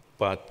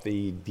 But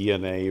the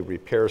DNA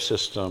repair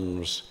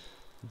systems,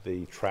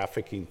 the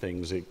trafficking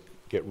things that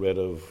get rid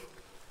of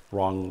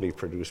wrongly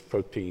produced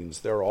proteins,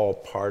 they're all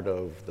part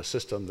of the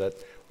system that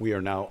we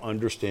are now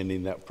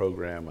understanding that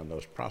program and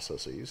those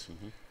processes,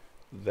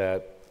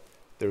 that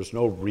there's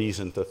no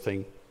reason to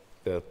think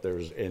that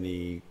there's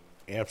any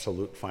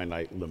absolute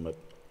finite limit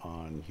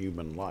on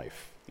human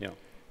life. Yeah.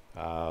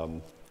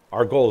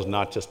 Our goal is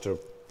not just to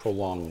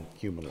prolong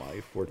human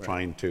life. We're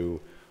trying to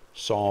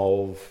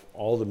solve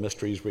all the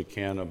mysteries we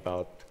can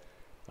about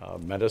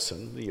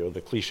medicine.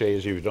 The cliche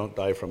is if you don't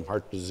die from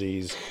heart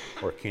disease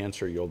or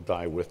cancer, you'll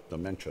die with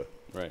dementia.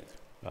 Right.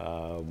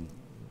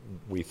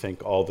 We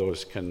think all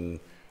those can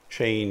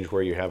change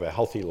where you have a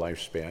healthy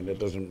lifespan. It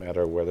doesn't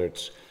matter whether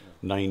it's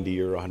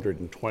 90 or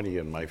 120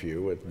 in my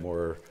view. It's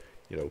more,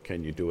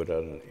 can you do it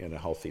in a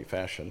healthy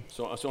fashion?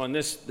 So on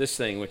this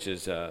thing, which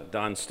is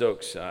Don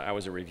Stokes, I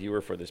was a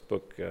reviewer for this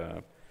book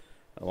a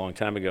long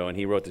time ago, and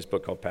he wrote this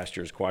book called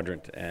Pasteur's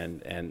Quadrant.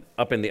 And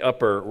up in the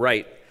upper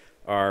right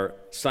are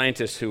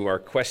scientists who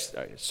are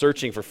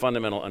searching for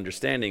fundamental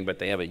understanding, but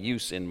they have a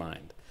use in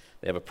mind.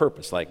 They have a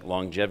purpose, like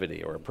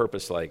longevity, or a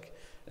purpose like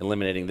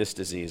eliminating this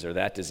disease or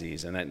that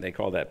disease, and they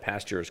call that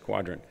Pasteur's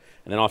Quadrant.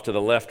 And then off to the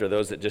left are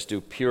those that just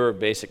do pure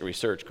basic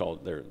research,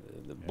 called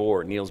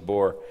Bohr, Niels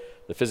Bohr,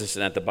 the physicist.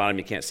 And at the bottom,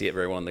 you can't see it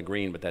very well in the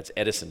green, but that's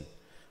Edison,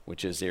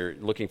 which is they're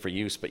looking for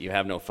use, but you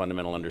have no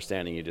fundamental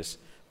understanding. You just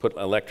put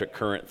electric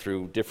current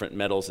through different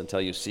metals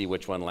until you see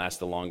which one lasts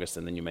the longest,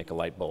 and then you make a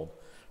light bulb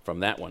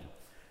from that one.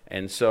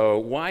 And so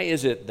why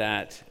is it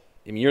that,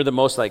 you're the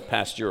most like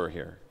Pasteur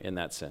here in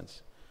that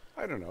sense?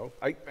 I don't know.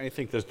 I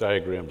think this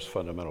diagram's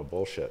fundamental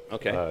bullshit.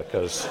 Okay.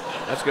 Because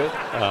That's good.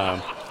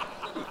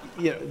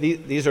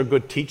 these are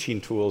good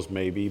teaching tools,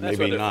 maybe That's what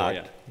maybe they're for, not.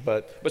 yeah.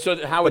 But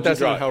So how would you that's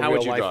draw not it? how How real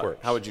would you life draw it?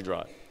 works. How would you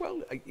draw it?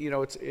 Well,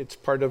 it's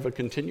part of a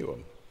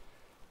continuum.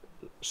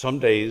 Some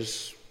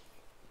days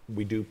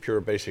we do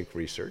pure basic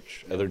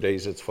research. Other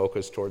days it's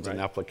focused towards an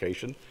Right.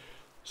 application.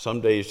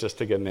 Some days, just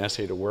to get an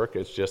essay to work,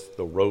 it's just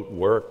the rote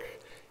work.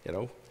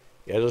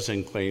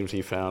 Edison claims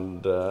he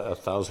found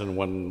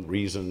 1,001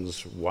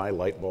 reasons why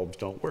light bulbs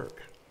don't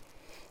work.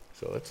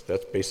 So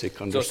that's basic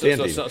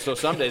understanding. So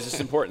some days it's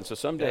important. So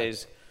some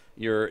days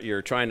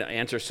you're trying to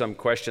answer some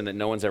question that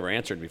no one's ever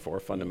answered before,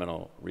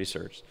 fundamental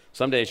research.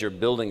 Some days you're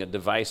building a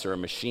device or a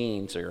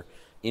machine, so you're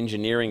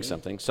engineering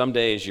something. Some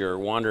days you're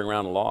wandering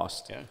around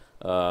lost,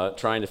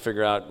 trying to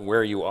figure out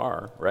where you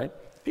are, right?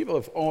 People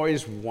have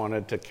always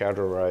wanted to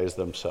categorize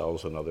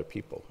themselves and other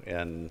people,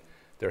 and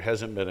there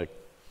hasn't been a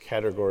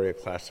category or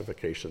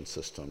classification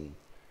system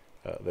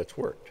that's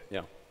worked.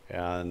 Yeah.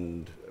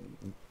 And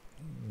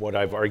what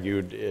I've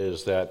argued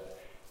is that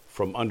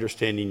from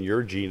understanding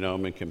your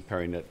genome and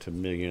comparing it to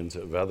millions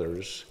of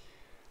others,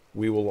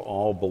 we will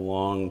all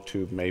belong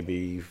to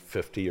maybe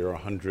 50 or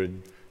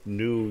 100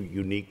 new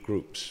unique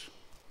groups.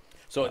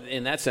 So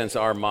in that sense,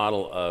 our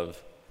model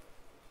of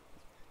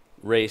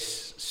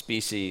race,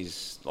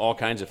 species, all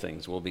kinds of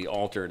things will be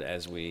altered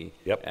as we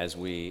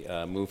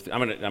move through.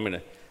 I'm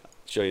gonna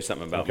show you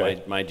something about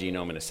my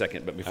genome in a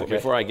second, but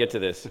before I get to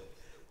this,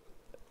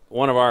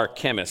 one of our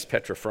chemists,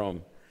 Petra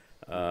Fromm,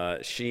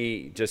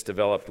 she just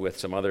developed with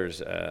some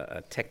others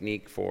a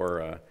technique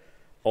for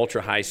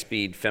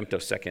ultra-high-speed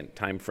femtosecond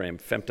time frame,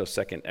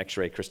 femtosecond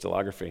X-ray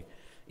crystallography,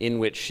 in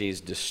which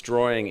she's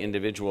destroying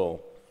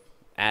individual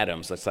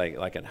atoms. That's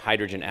like a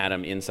hydrogen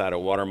atom inside a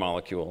water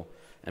molecule.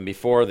 And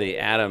before the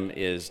atom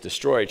is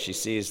destroyed, she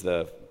sees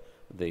the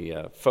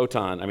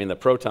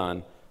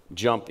proton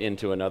jump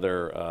into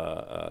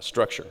another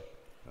structure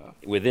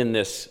within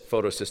this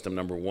photosystem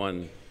number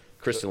one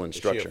crystalline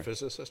structure. Is she a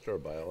physicist or a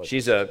biologist?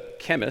 She's a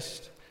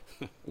chemist,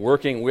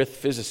 working with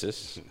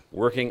physicists,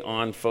 working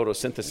on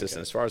photosynthesis.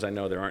 And as far as I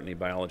know, there aren't any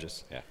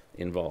biologists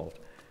involved,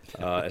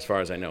 as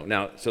far as I know.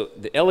 Now, so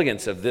the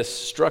elegance of this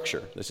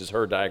structure, this is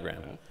her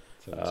diagram,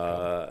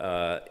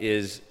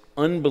 is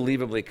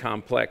unbelievably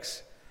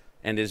complex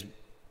and is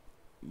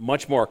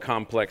much more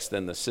complex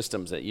than the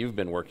systems that you've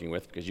been working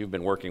with, because you've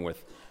been working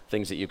with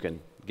things that you can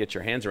get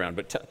your hands around.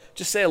 But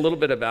just say a little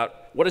bit about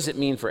what does it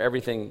mean for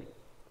everything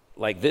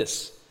like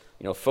this,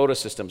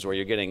 photosystems where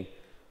you're getting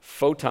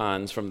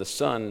photons from the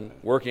sun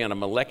working on a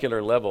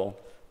molecular level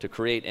to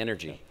create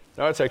energy.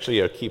 No, it's actually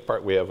a key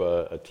part. We have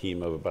a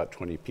team of about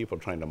 20 people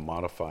trying to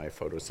modify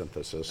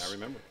photosynthesis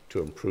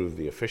to improve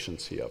the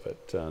efficiency of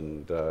it.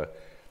 And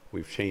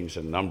we've changed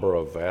a number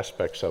of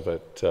aspects of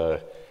it.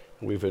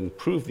 We've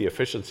improved the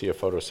efficiency of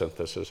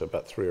photosynthesis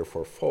about 3 or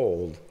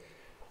 4-fold,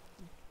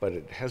 but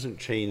it hasn't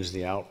changed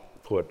the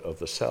output of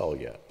the cell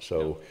yet.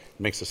 So it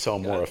makes the cell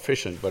more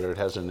efficient, but it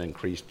hasn't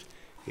increased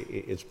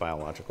its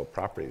biological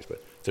properties.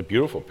 But it's a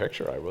beautiful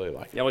picture. I really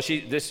like it. Yeah, well,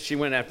 she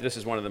went after, this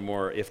is one of the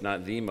more, if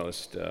not the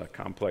most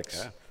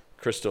complex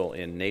crystal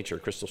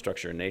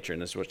structure in nature,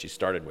 and this is what she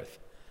started with.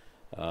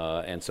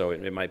 And so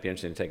it might be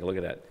interesting to take a look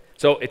at that.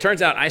 So it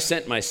turns out I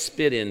sent my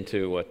spit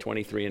into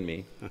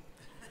 23andMe,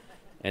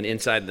 and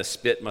inside the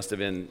spit must have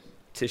been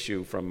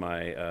tissue from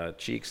my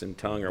cheeks and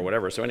tongue or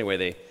whatever. So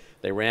anyway,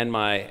 they ran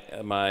my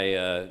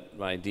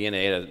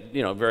DNA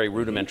at a very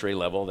rudimentary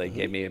level. They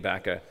gave me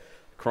back a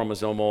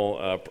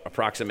chromosomal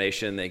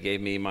approximation. They gave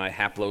me my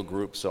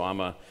haplogroup, so I'm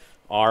a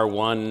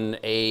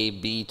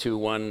R1A,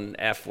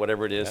 B21F,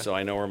 whatever it is. So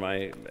I know where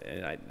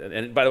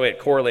and by the way, it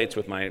correlates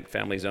with my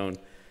family's own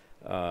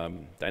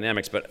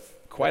dynamics. But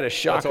quite a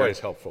shocker. It's always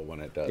helpful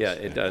when it does. Yeah,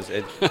 it does.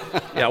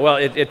 Well,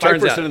 it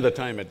turns out 5% of the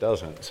time it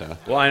doesn't. So.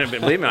 Well,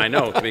 believe me, I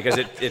know, because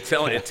it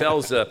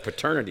tells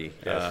paternity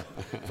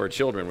for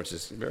children, which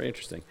is very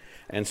interesting.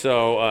 And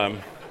so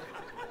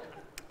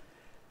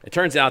it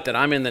turns out that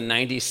I'm in the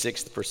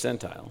 96th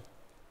percentile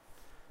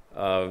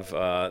of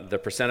the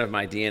percent of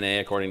my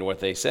DNA, according to what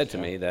they said to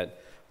me,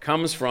 that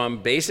comes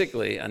from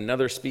basically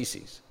another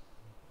species,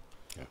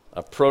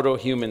 a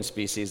proto-human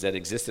species that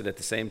existed at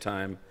the same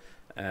time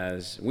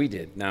as we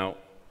did. Now,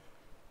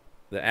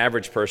 the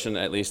average person,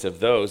 at least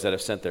of those that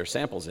have sent their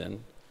samples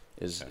in,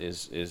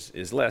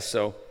 is less.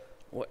 So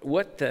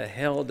what the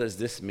hell does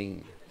this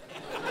mean?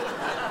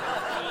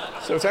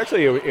 So it's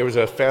actually, it was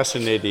a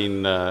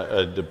fascinating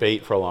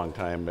debate for a long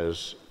time,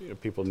 as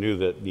people knew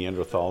that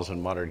Neanderthals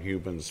and modern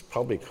humans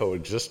probably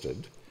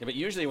coexisted. Yeah, but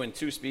usually when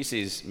two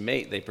species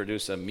mate, they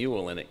produce a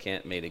mule and it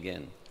can't mate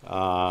again.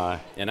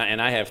 And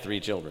I have 3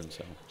 children,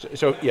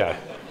 So yeah,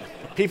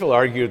 people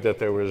argued that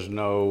there was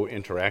no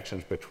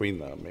interactions between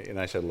them. And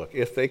I said, look,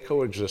 if they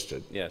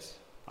coexisted, yes,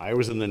 I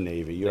was in the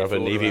Navy, you have a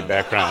Navy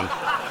background.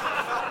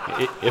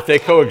 If they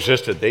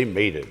coexisted, they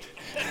mated.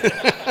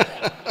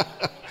 I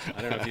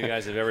don't know if you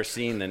guys have ever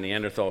seen the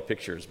Neanderthal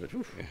pictures, but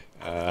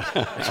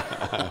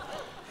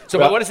so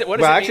but what does it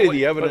actually, mean?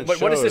 the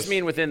evidence what does this shows-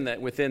 mean within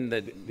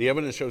the The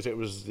evidence shows it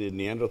was the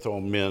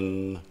Neanderthal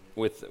men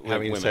with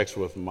having women? sex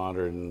with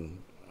modern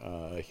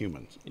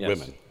humans, Yes.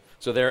 women.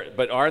 So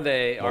but are most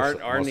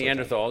of the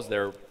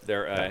Neanderthals?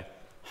 They're a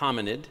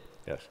hominid,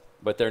 Yes.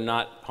 but they're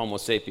not Homo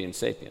sapiens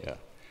sapien. Yeah.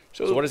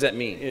 So what does that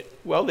mean?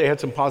 Well, they had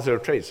some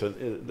positive traits.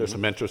 There's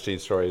some interesting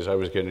stories. I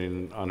was getting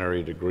an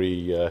honorary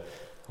degree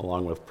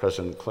along with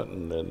President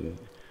Clinton, and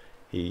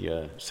he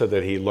said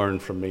that he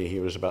learned from me he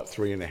was about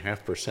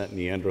 3.5%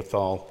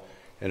 Neanderthal,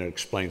 and it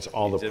explains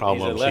all the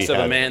problems He's less he of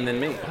had. a man than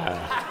me.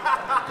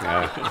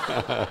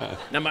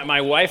 Now,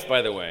 my wife,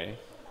 by the way,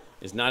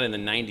 is not in the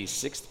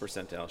 96th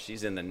percentile.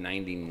 She's in the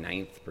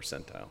 99th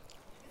percentile.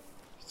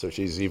 So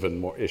she's even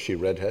more, is she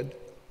redhead?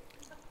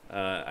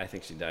 I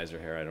think she dyes her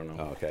hair. I don't know.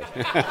 Oh, okay.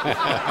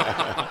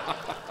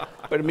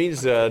 But it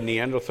means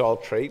Neanderthal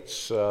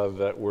traits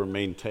that were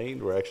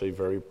maintained were actually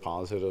very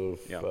positive,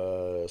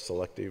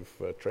 selective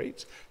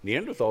traits.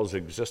 Neanderthals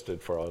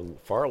existed for a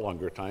far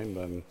longer time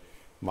than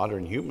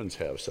modern humans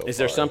have so far. Is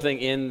there something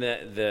in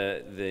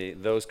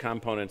those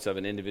components of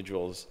an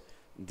individual's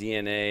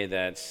DNA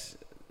that's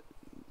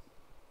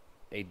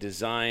a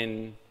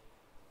design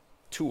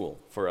tool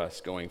for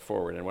us going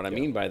forward? And what I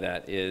mean by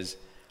that is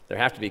there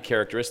have to be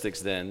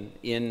characteristics then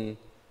in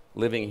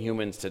living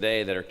humans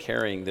today that are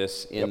carrying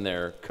this in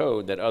their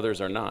code that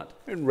others are not.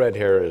 And red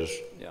hair is,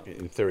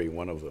 in theory,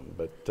 one of them.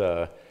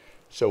 But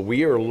so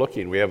we are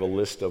looking, we have a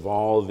list of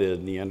all the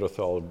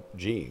Neanderthal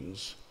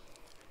genes.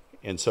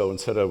 And so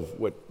instead of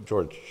what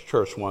George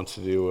Church wants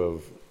to do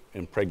of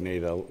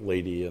impregnate a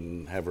lady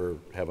and have her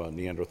have a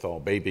Neanderthal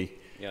baby.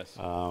 Yes.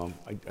 I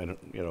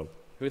don't,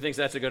 Who thinks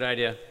that's a good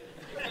idea?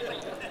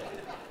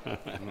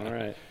 All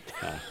right.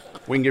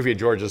 We can give you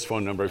George's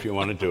phone number if you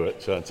want to do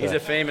it. So He's a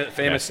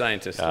famous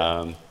scientist.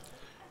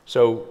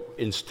 So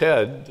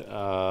instead,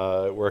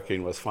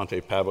 working with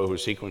Svante Pavo, who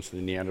sequenced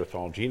the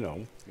Neanderthal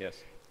genome, yes.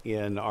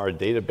 in our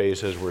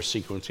databases, we're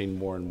sequencing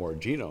more and more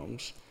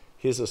genomes.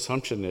 His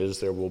assumption is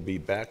there will be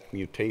back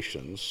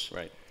mutations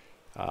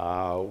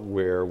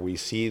where we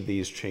see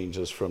these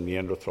changes from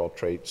Neanderthal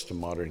traits to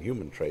modern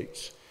human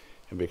traits.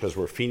 And because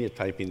we're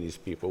phenotyping these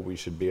people, we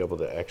should be able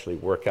to actually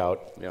work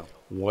out Yeah.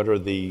 what are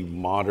the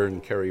modern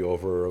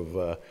carryover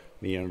of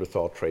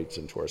Neanderthal traits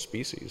into our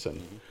species.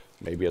 And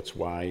maybe it's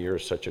why you're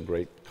such a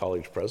great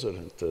college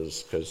president,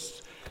 is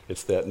because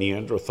it's that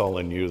Neanderthal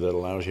in you that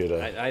allows you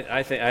to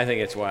I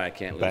think it's why I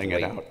can't lose bang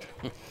weight. it out.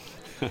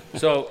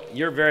 So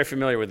you're very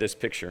familiar with this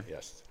picture.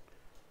 Yes.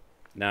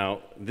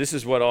 Now, this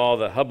is what all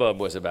the hubbub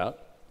was about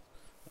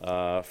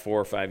 4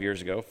 or 5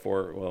 years ago,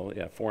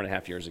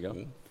 4.5 years ago.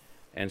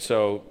 And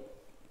so,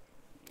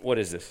 what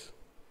is this?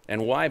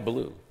 And why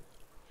blue?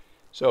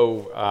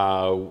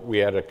 So we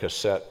had a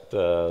cassette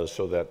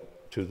so that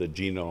to the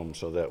genome,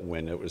 so that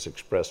when it was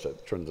expressed,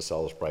 it turned the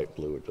cells bright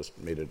blue. It just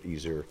made it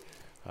easier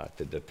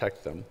to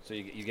detect them. So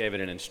you gave it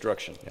an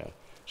instruction. Yeah.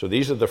 So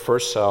these are the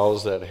first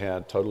cells that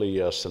had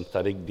totally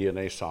synthetic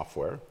DNA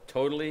software.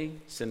 Totally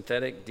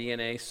synthetic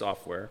DNA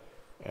software,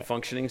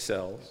 functioning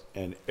cells.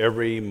 And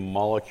every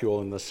molecule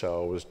in the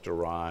cell was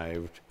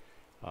derived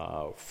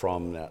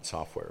from that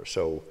software.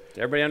 So Does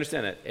everybody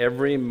understand that?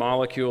 Every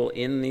molecule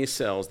in these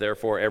cells,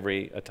 therefore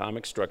every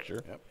atomic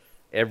structure,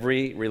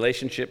 every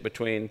relationship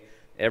between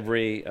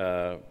every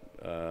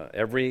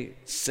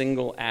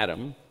single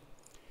atom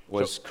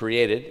was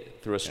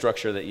created through a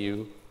structure that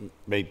you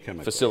made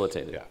chemically.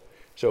 facilitated. Yeah.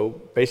 So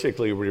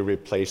basically, we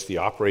replaced the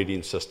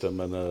operating system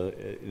in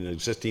an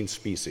existing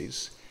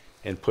species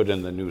and put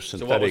in the new So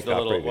synthetic operating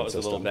system. what was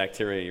the little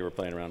bacteria you were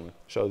playing around with?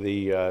 So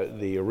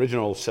the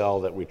original cell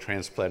that we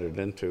transplanted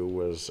into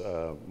was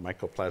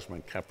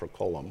Mycoplasma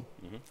capricolum.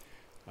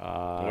 And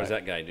what does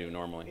that guy do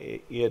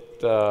normally?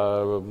 It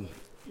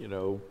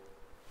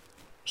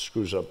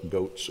screws up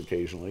goats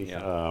occasionally.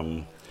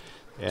 Yeah.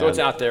 So it's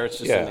out there. It's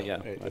just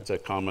it's a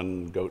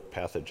common goat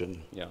pathogen.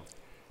 Yeah.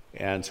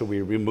 And so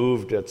we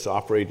removed its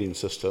operating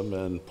system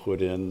and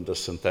put in the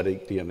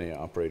synthetic DNA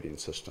operating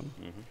system.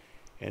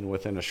 And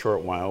within a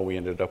short while, we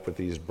ended up with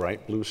these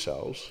bright blue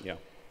cells. Yeah.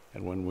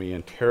 And when we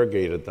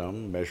interrogated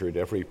them, measured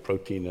every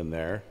protein in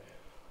there,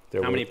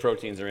 How many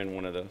proteins are in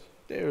one of those?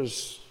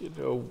 there's,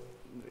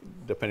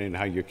 depending on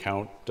how you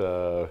count,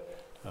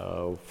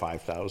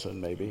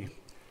 5,000 maybe.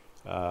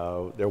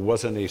 There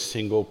wasn't a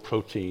single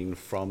protein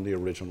from the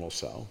original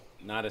cell.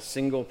 Not a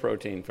single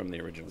protein from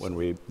the original. When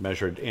we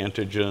measured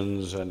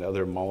antigens and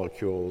other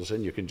molecules,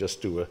 and you can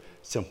just do a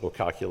simple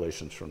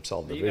calculations from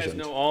cell You division.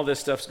 guys know all this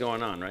stuff's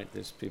going on, right?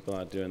 There's people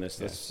out doing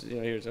this.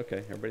 Here's okay.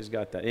 Everybody's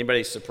got that.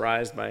 Anybody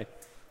surprised by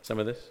some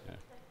of this?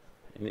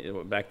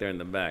 Back there in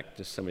the back,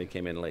 just somebody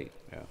came in late.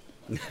 Yeah.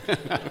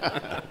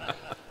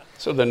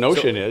 So the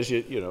notion is,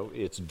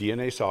 it's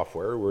DNA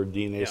software. We're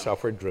DNA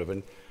software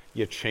driven.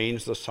 You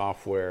change the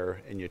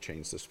software and you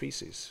change the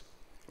species.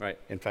 Right.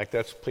 In fact,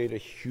 that's played a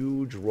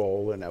huge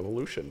role in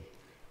evolution.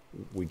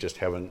 We just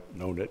haven't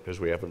known it because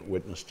we haven't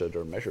witnessed it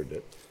or measured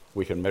it.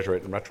 We can measure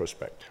it in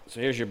retrospect.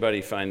 So here's your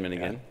buddy Feynman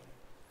again.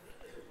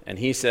 And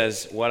he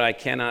says, what I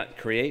cannot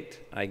create,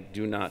 I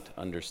do not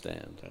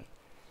understand.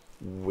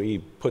 We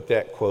put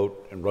that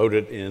quote and wrote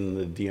it in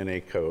the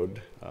DNA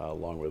code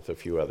along with a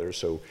few others.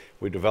 So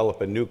we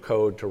developed a new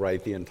code to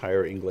write the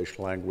entire English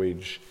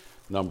language,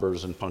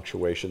 numbers and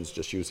punctuations,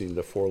 just using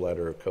the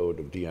 4-letter code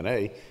of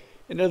DNA.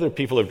 And other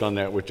people have done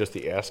that with just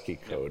the ASCII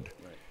code.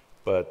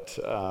 But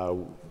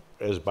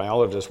as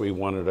biologists, we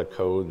wanted a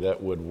code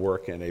that would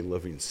work in a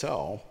living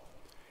cell.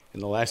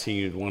 And the last thing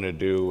you'd want to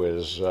do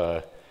is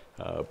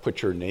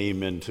put your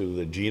name into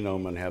the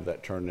genome and have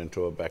that turned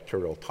into a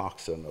bacterial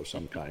toxin of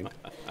some kind.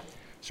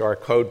 So our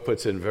code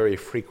puts in very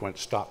frequent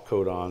stop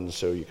codons,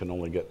 so you can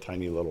only get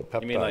tiny little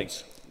peptides. You mean like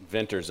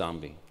Venter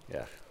zombie?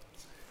 Yeah.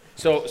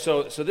 So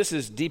this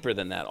is deeper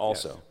than that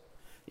also.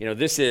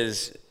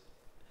 Yes.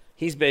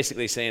 He's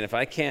basically saying if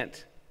I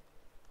can't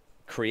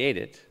create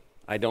it,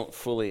 I don't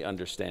fully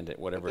understand it,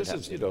 whatever it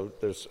happens.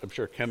 There's, I'm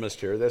sure, chemists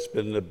here. That's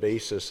been the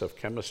basis of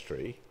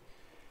chemistry.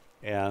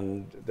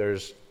 And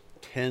there's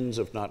tens,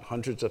 if not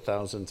hundreds of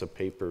thousands of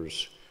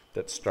papers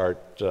that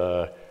start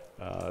the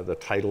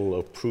title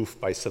of proof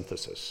by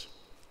synthesis.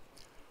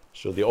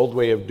 So the old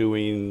way of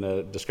doing,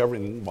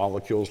 discovering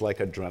molecules like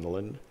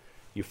adrenaline,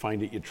 you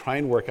find it, you try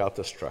and work out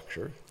the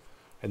structure,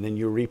 and then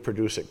you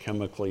reproduce it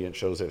chemically and it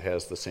shows it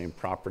has the same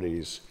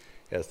properties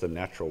as the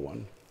natural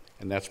one,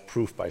 and that's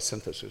proof by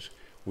synthesis.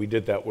 We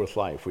did that with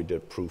life. We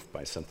did proof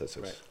by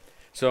synthesis. Right.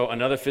 So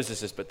another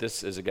physicist, but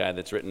this is a guy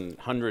that's written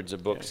hundreds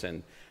of books,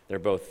 and they're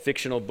both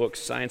fictional books,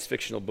 science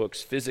fictional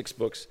books, physics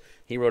books.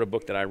 He wrote a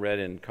book that I read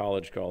in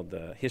college called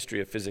History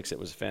of Physics. It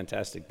was a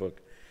fantastic book.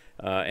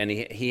 And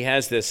he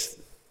has this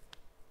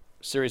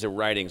series of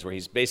writings where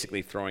he's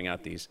basically throwing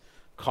out these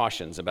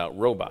cautions about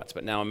robots.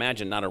 But now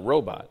imagine not a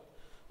robot.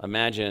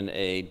 Imagine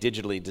a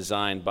digitally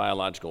designed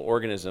biological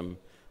organism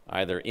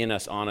either in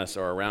us, on us,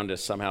 or around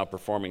us, somehow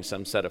performing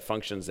some set of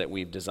functions that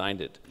we've designed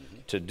it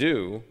to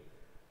do.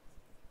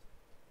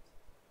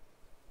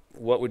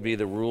 What would be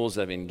the rules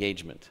of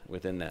engagement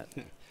within that?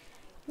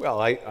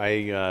 Well,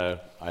 I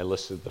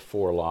listed the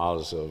 4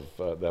 laws of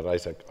that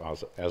Isaac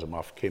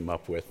Asimov came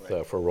up with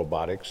for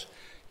robotics.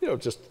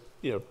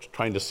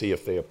 Trying to see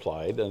if they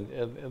applied,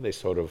 and they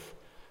sort of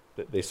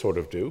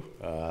do.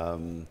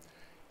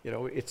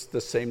 it's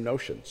the same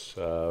notions.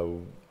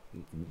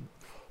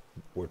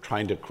 We're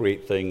trying to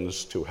create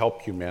things to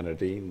help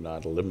humanity,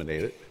 not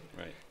eliminate it.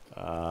 Right.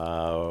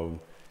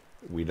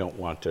 We don't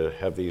want to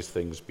have these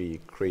things be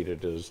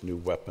created as new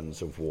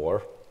weapons of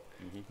war.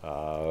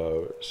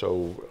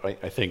 So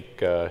I think,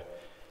 by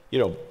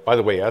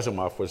the way,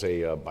 Asimov was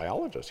a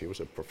biologist. He was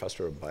a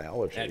professor of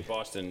biology. At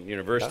Boston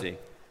University.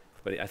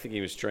 But I think he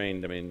was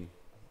trained,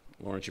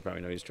 Lawrence, you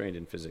probably know, he's trained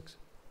in physics.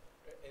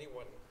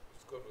 Anyone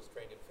who's good was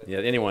trained in physics. Yeah,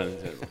 anyone.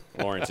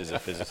 Lawrence is a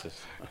physicist.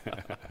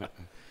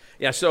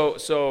 Yeah,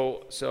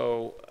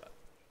 so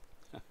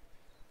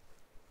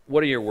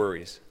what are your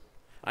worries?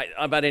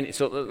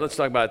 So let's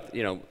talk about,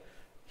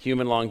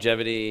 human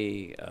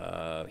longevity,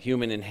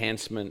 human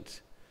enhancement.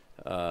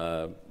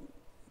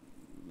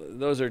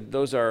 Those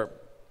are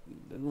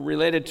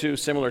related to,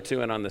 similar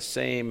to, and on the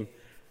same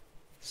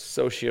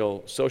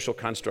social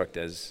construct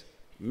as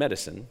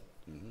medicine,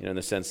 in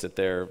the sense that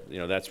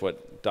that's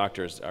what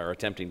doctors are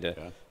attempting to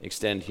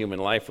extend human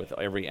life with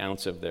every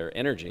ounce of their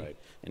energy. Right.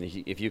 And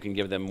if you can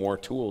give them more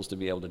tools to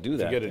be able to do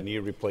that. If you get a knee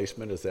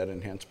replacement, is that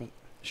enhancement?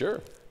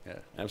 Sure. Yeah.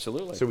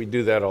 Absolutely. So we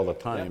do that all the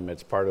time.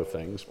 It's part of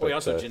things. Well, we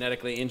also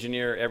genetically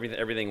engineer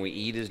everything we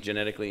eat is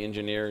genetically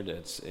engineered.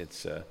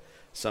 It's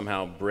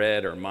somehow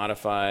bred or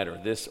modified or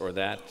this or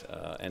that.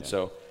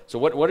 So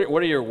what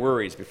are your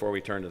worries before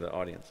we turn to the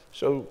audience?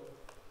 So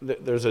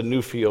there's a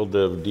new field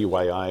of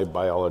DIY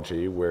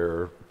biology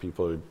where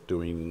people are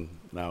doing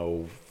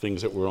now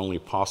things that were only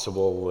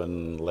possible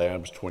in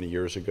labs 20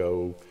 years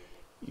ago.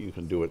 You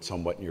can do it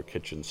somewhat in your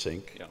kitchen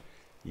sink. Yeah.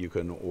 You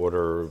can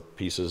order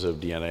pieces of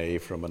DNA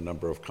from a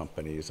number of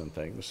companies and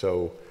things.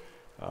 So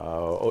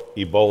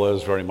Ebola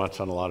is very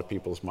much on a lot of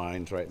people's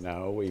minds right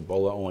now.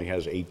 Ebola only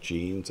has 8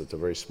 genes. It's a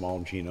very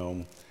small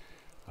genome.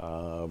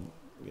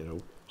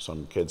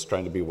 Some kids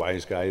trying to be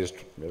wise guys,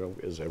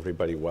 as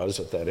everybody was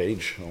at that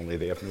age, only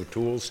they have new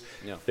tools.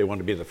 Yeah. They want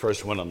to be the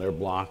first one on their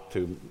block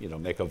to,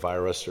 make a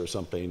virus or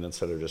something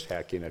instead of just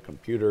hacking a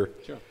computer.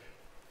 Sure.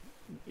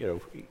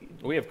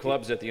 We have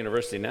clubs at the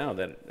university now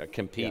that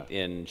compete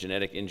in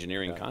genetic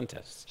engineering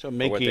contests. So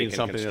making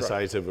something the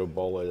size of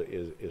Ebola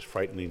is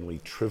frighteningly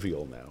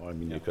trivial now.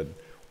 You could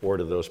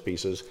order those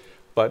pieces.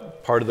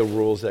 But part of the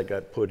rules that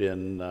got put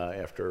in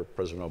after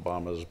President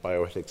Obama's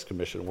Bioethics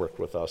Commission worked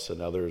with us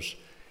and others,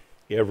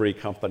 every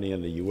company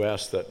in the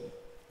U.S. that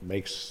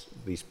makes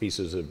these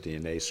pieces of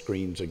DNA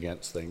screens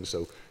against things,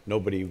 so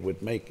nobody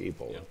would make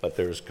Ebola. Yeah. But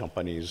there's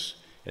companies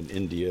in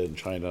India and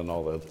China and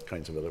all the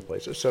kinds of other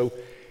places. So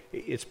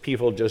it's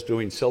people just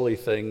doing silly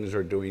things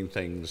or doing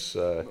things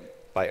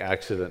by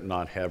accident,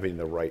 not having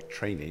the right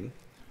training.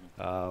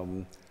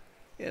 And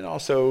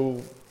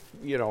also,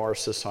 our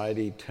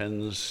society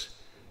tends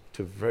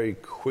to very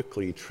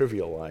quickly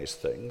trivialize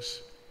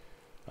things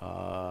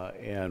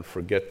and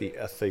forget the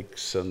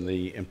ethics and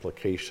the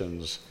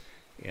implications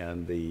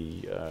and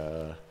the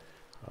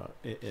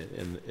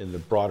in the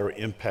broader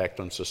impact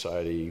on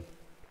society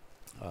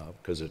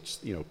because it's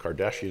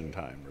Kardashian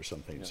time or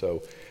something. Yeah.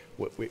 So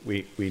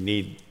we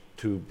need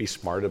to be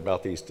smart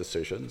about these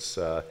decisions.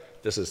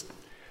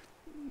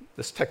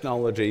 This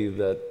technology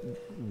that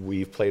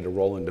we've played a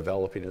role in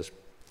developing is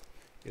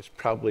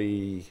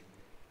probably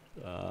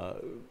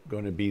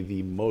going to be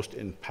the most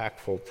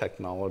impactful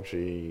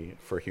technology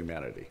for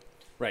humanity.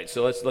 Right.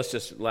 So let's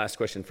just last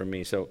question from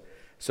me. So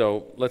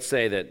let's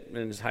say that,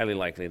 and it's highly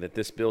likely that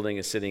this building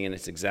is sitting in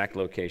its exact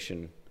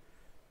location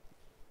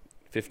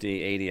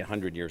 50, 80,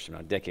 100 years from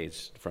now,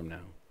 decades from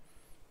now.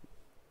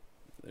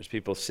 There's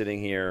people sitting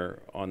here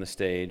on the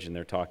stage and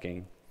they're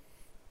talking.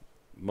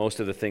 Most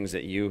of the things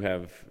that you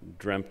have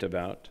dreamt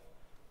about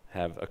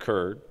have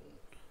occurred.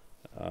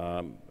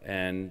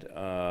 And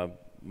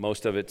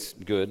most of it's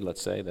good,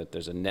 let's say, that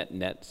there's a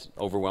net,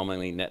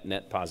 overwhelmingly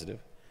net positive.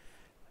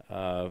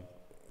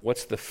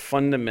 What's the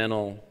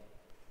fundamental,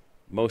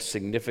 most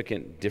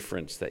significant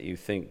difference that you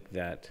think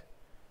that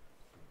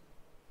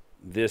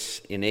this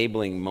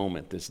enabling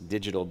moment, this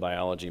digital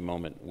biology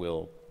moment,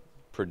 will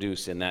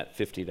produce in that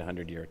 50 to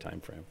 100 year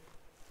time frame?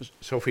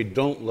 So if we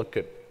don't look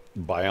at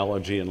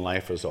biology and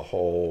life as a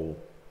whole,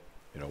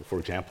 for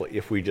example,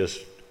 if we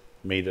just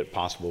made it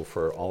possible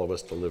for all of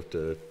us to live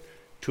to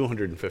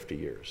 250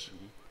 years,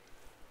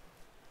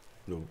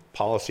 the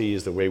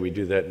policies, the way we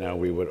do that now,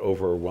 we would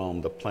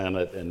overwhelm the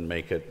planet and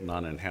make it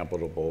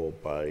non-inhabitable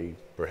by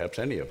perhaps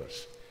any of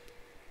us.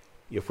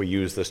 If we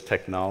use this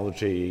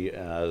technology,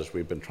 as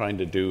we've been trying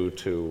to do,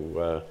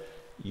 to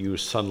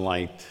use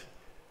sunlight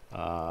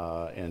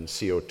and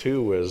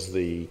CO2 as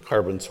the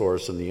carbon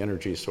source and the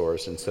energy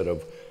source instead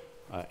of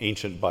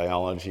ancient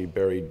biology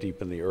buried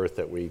deep in the earth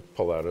that we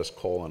pull out as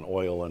coal and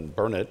oil and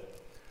burn it,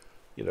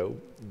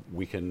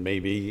 we can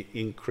maybe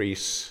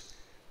increase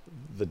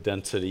the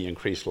density,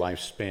 increase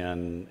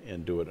lifespan,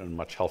 and do it in a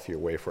much healthier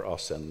way for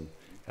us and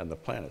the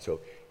planet.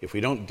 So if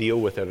we don't deal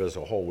with it as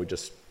a whole, we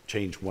just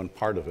change one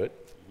part of it,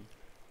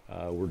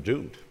 we're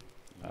doomed.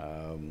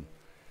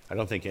 I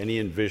don't think any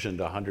envisioned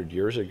 100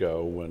 years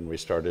ago when we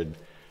started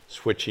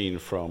switching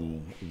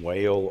from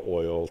whale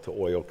oil to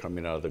oil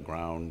coming out of the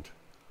ground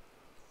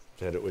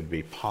that it would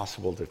be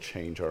possible to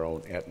change our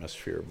own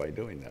atmosphere by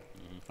doing that.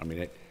 I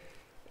mean,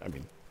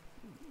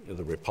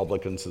 the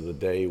Republicans of the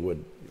day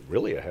would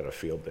really have had a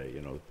field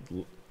day.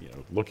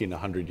 Looking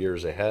 100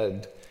 years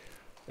ahead,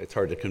 it's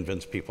hard to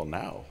convince people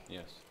now.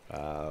 Yes.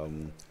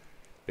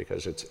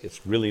 Because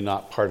it's really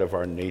not part of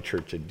our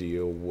nature to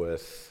deal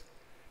with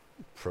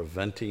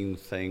preventing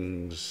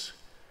things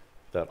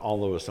that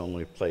all of us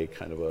only play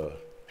kind of a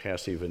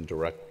passive and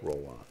direct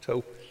role on.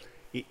 So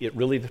it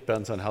really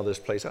depends on how this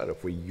plays out.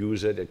 If we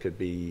use it, it could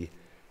be,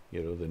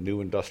 the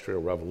new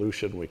industrial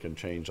revolution. We can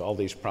change all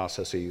these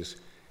processes,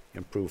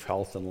 improve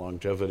health and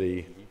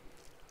longevity,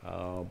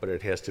 but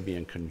it has to be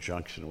in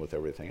conjunction with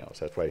everything else.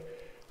 That's why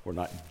we're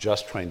not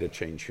just trying to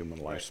change human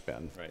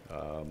lifespan. Right.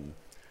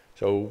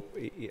 So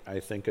I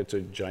think it's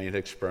a giant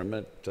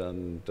experiment,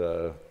 and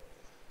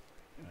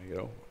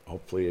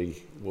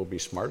hopefully we'll be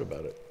smart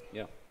about it.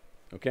 Yeah.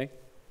 Okay.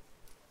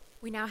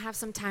 We now have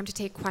some time to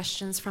take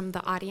questions from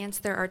the audience.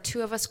 There are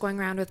 2 of us going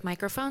around with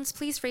microphones.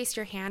 Please raise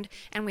your hand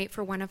and wait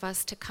for one of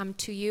us to come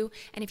to you.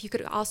 And if you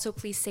could also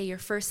please say your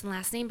first and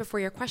last name before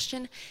your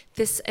question.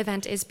 This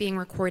event is being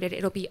recorded.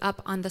 It'll be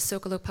up on the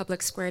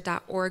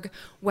SokolowPublicSquare.org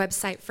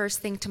website first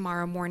thing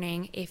tomorrow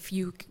morning if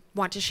you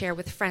want to share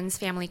with friends,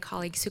 family,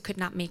 colleagues who could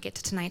not make it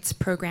to tonight's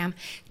program.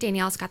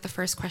 Danielle's got the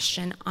first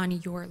question on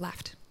your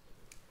left.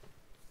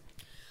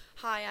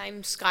 Hi,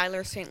 I'm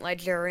Skylar St.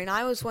 Ledger, and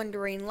I was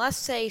wondering, let's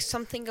say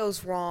something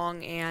goes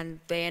wrong and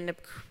they end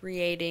up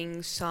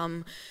creating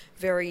some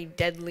very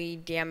deadly,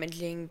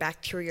 damaging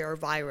bacteria or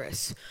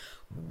virus.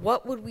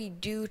 What would we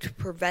do to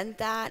prevent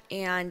that?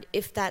 And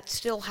if that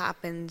still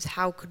happens,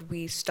 how could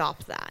we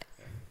stop that?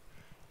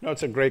 No,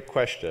 it's a great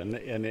question,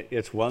 and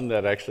it's one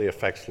that actually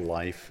affects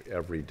life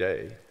every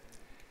day,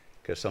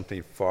 because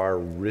something far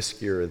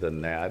riskier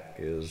than that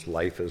is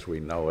life as we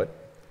know it.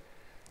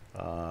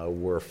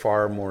 We're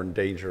far more in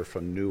danger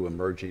from new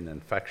emerging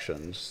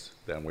infections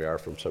than we are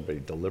from somebody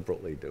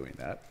deliberately doing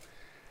that.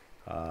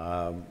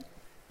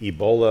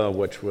 Ebola,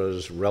 which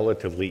was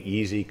relatively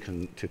easy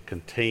to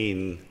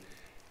contain,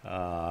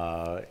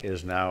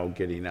 is now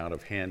getting out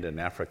of hand in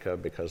Africa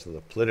because of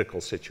the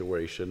political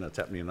situation that's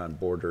happening on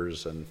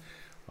borders, and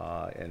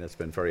it's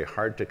been very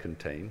hard to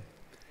contain.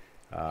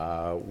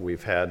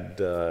 We've had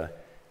the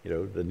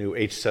new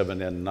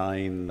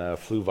H7N9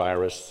 flu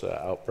virus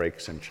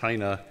outbreaks in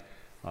China.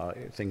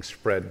 Things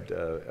spread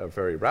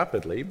very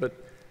rapidly, but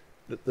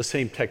the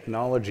same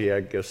technology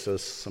gives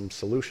us some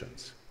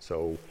solutions.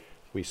 So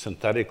we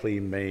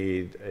synthetically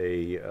made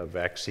a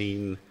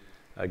vaccine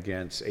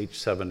against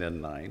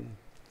H7N9.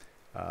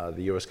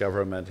 The US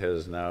government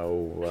has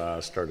now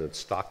started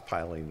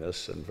stockpiling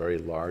this in very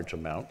large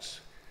amounts.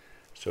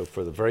 So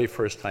for the very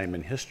first time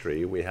in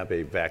history, we have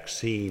a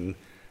vaccine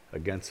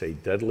against a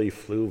deadly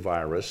flu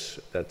virus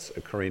that's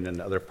occurring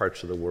in other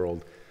parts of the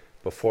world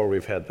before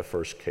we've had the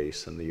first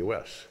case in the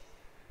US.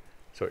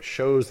 So it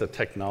shows that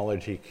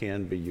technology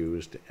can be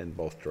used in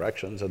both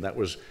directions, and that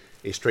was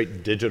a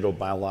straight digital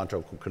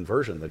biological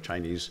conversion. The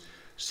Chinese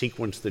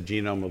sequenced the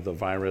genome of the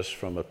virus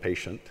from a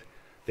patient.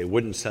 They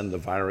wouldn't send the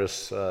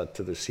virus to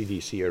the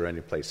CDC or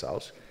anyplace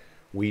else.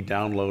 We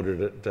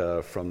downloaded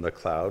it from the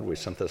cloud. We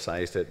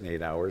synthesized it in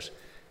 8 hours,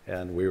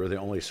 and we were the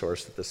only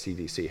source that the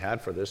CDC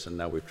had for this, and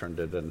now we've turned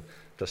it into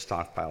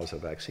stockpiles of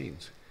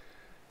vaccines.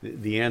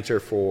 The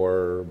answer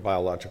for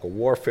biological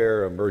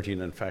warfare,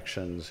 emerging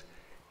infections,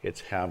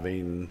 it's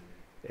having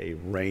a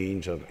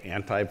range of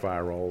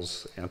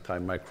antivirals,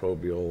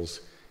 antimicrobials,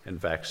 and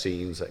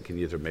vaccines that can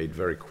either be made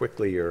very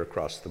quickly or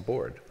across the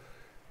board.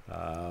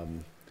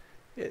 And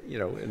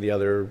the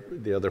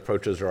other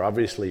approaches are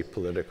obviously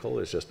political.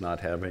 It's just not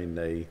having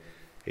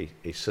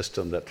a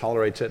system that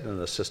tolerates it, and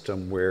a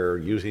system where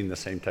using the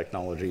same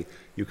technology,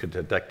 you can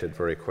detect it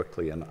very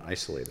quickly and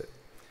isolate it.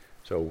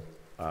 So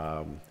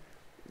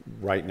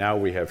right now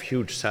we have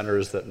huge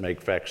centers that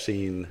make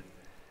vaccine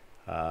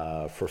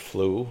for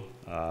flu.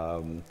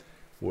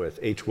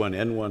 With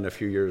H1N1 a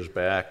few years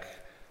back,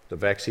 the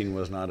vaccine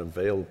was not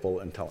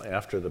available until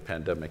after the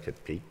pandemic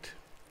had peaked.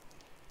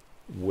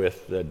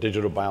 With the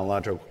digital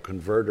biological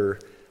converter,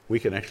 we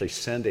can actually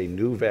send a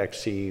new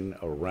vaccine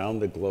around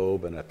the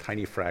globe in a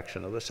tiny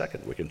fraction of a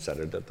second. We can set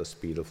it at the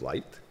speed of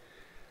light.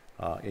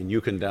 And you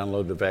can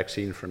download the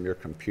vaccine from your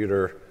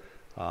computer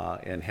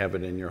and have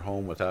it in your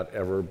home without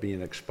ever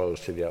being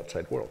exposed to the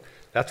outside world.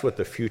 That's what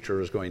the future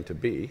is going to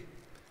be.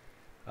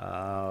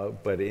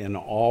 But in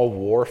all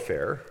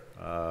warfare,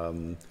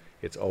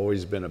 it's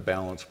always been a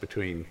balance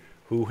between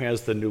who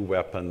has the new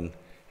weapon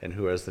and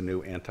who has the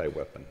new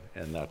anti-weapon.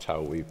 And that's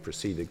how we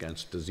proceed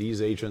against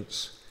disease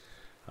agents.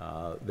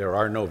 There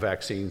are no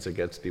vaccines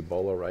against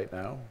Ebola right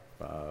now.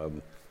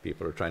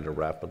 People are trying to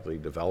rapidly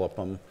develop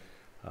them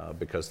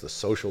because the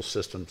social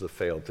systems have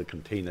failed to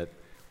contain it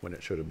when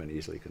it should have been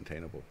easily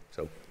containable.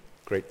 So,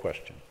 great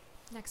question.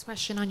 Next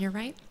question on your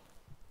right.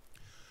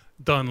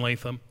 Don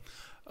Latham.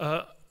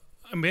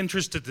 I'm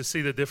interested to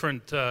see the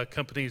different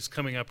companies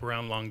coming up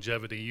around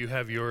longevity. You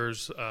have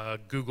yours.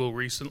 Google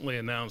recently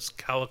announced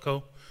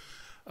Calico.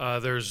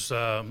 There's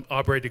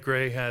Aubrey de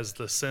Grey has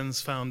the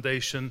SENS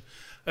Foundation.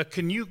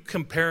 Can you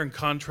compare and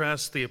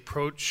contrast the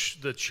approach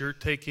that you're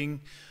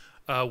taking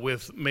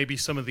with maybe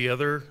some of the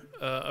other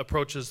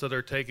approaches that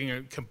are taking,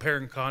 or compare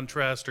and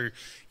contrast, or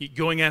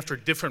going after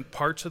different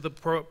parts of the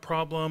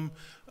problem,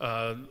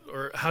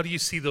 or how do you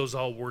see those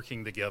all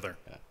working together?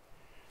 Yeah.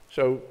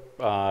 So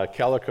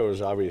Calico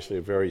is obviously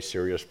a very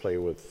serious play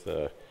with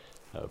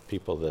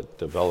people that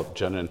developed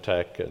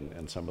Genentech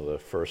and some of the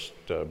first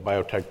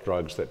biotech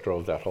drugs that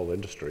drove that whole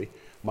industry.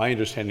 My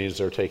understanding is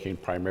they're taking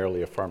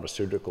primarily a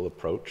pharmaceutical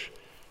approach,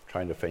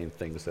 trying to find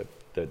things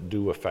that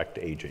do affect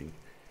aging.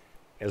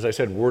 As I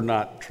said, we're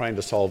not trying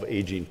to solve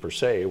aging per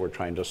se, we're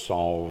trying to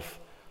solve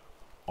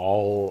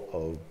all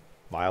of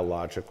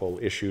biological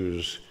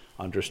issues,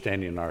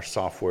 understanding our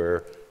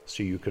software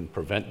so you can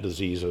prevent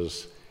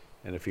diseases,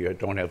 and if you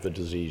don't have the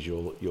disease,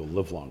 you'll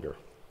live longer.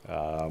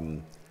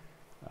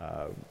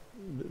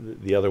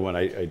 The other one,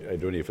 I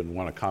don't even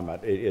want to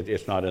comment.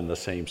 It's not in the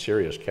same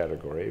serious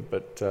category,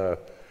 but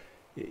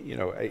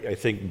I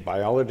think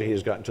biology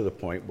has gotten to the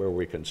point where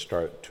we can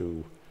start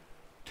to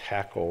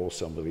tackle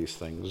some of these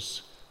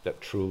things that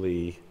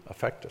truly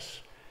affect us.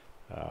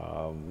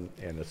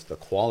 And it's the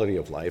quality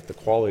of life, the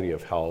quality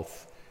of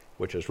health,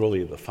 which is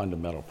really the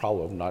fundamental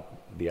problem, not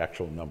the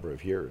actual number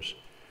of years.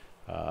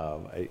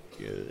 I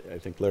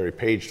think Larry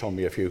Page told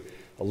me if you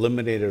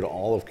eliminated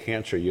all of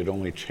cancer, you'd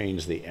only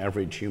change the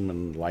average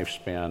human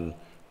lifespan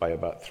by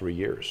about 3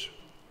 years.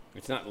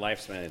 It's not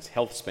lifespan, it's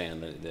health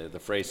span, the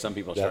phrase some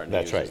people are starting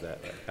to use. That's is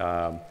right.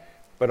 That.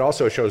 But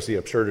also shows the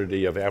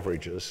absurdity of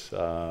averages,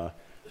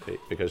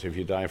 because if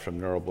you die from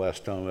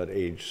neuroblastoma at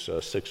age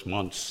 6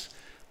 months,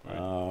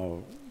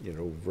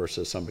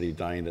 versus somebody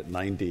dying at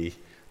 90,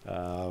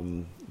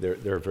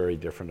 there are very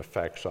different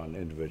effects on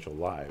individual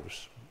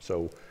lives.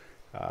 So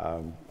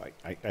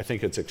I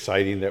think it's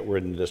exciting that we're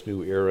in this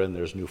new era and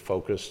there's new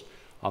focus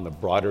on the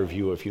broader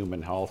view of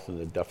human health and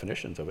the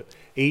definitions of it.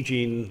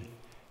 Aging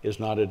is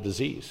not a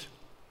disease,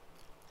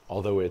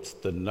 although it's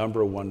the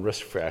 #1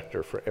 risk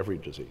factor for every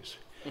disease.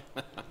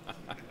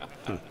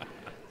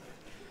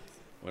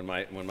 When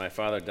my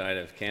father died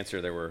of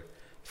cancer, there were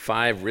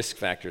 5 risk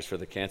factors for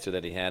the cancer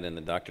that he had, and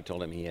the doctor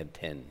told him he had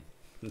 10.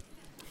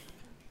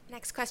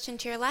 Next question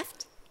to your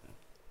left.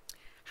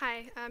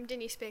 Hi, I'm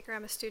Denise Baker.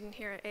 I'm a student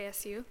here at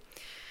ASU.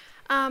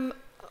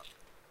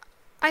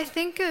 I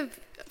think of,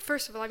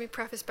 first of all, let me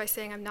preface by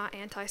saying I'm not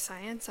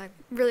anti-science. I'm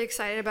really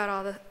excited about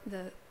all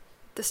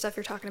the stuff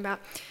you're talking about.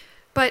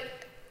 But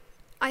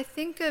I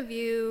think of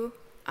you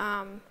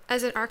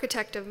as an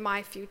architect of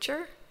my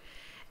future,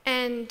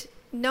 and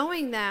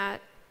knowing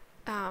that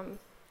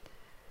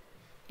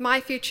my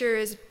future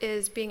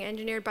is being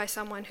engineered by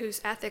someone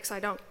whose ethics I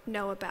don't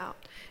know about.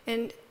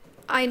 And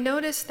I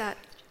noticed that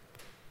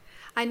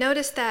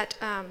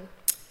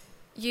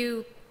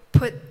you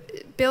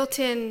put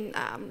built-in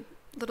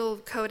little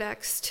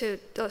codecs to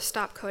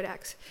stop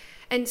codecs.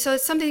 And so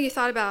it's something you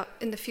thought about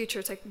in the future.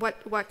 It's like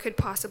what could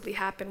possibly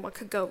happen, what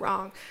could go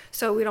wrong.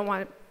 So we don't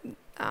want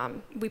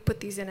to, we put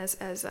these in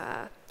as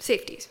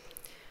safeties.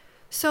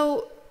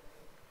 So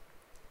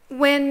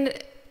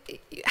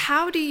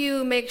how do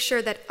you make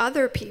sure that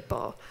other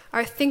people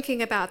are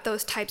thinking about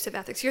those types of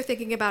ethics? You're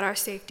thinking about our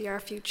safety, our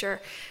future,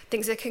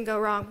 things that can go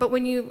wrong. But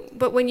when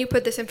you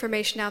put this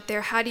information out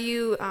there, how do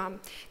you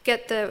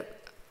get the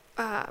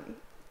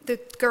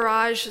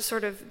garage,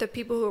 sort of the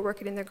people who are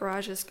working in the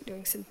garages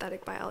doing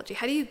synthetic biology?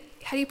 How do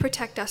you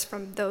protect us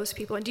from those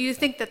people? And do you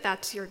think that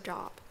that's your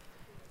job?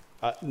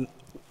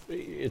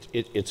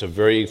 It's a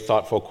very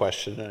thoughtful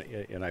question,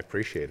 and I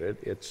appreciate it.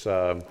 It's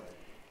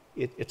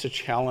a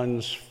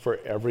challenge for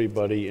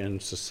everybody in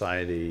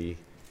society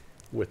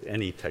with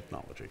any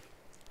technology.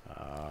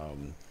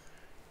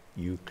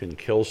 You can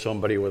kill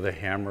somebody with a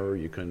hammer,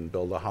 you can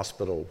build a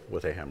hospital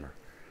with a hammer.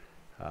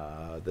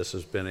 This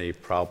has been a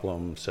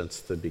problem since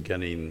the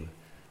beginning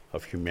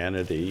of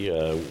humanity.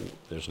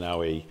 There's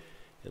now the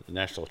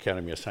National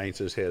Academy of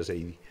Sciences has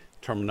a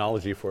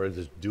terminology for it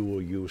as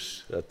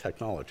dual-use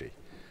technology.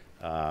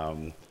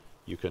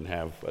 You can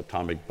have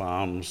atomic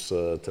bombs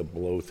to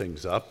blow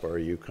things up, or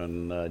you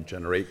can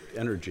generate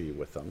energy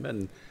with them.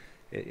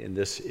 And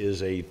this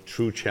is a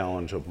true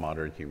challenge of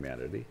modern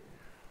humanity.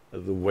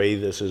 The way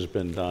this has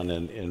been done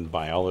in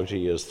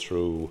biology is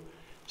through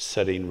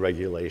setting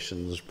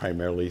regulations,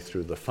 primarily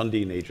through the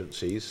funding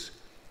agencies.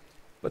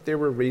 But they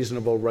were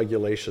reasonable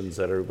regulations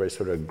that everybody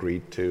sort of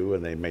agreed to,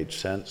 and they made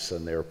sense,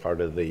 and they were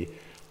part of the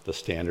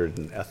standard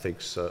and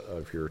ethics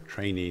of your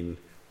training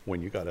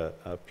when you got a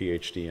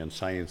PhD in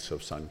science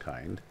of some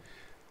kind.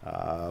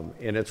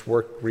 And it's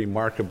worked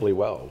remarkably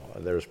well.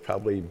 There's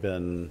probably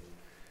been,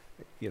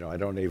 I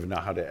don't even know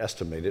how to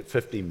estimate it,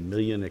 50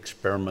 million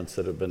experiments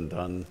that have been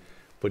done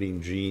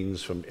putting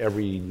genes from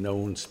every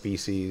known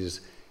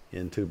species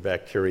into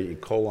bacteria, E.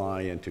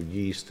 coli, into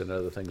yeast and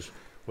other things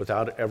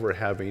without ever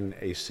having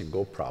a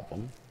single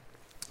problem,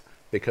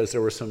 because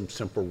there were some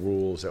simple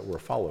rules that were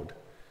followed.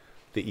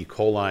 The E.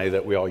 coli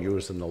that we all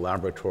use in the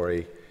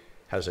laboratory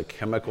has a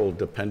chemical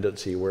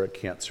dependency where it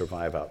can't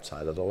survive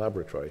outside of the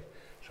laboratory.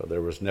 So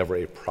there was never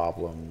a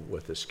problem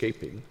with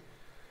escaping.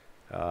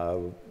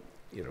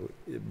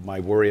 My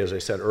worry, as I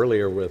said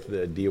earlier, with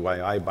the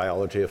DIY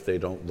biology, if they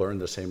don't learn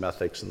the same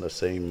ethics and the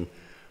same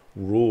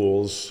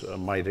rules,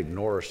 might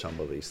ignore some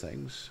of these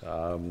things.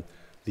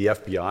 The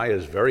FBI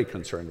is very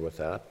concerned with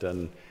that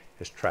and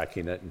is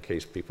tracking it in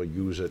case people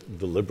use it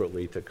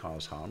deliberately to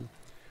cause harm.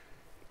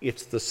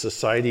 It's the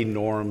society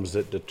norms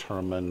that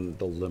determine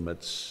the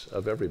limits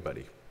of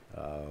everybody.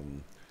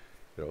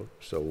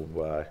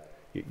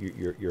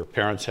 Your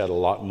parents had a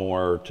lot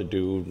more to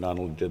do. Not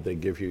only did they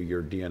give you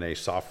your DNA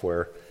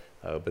software,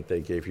 but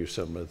they gave you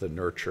some of the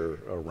nurture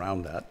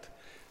around that.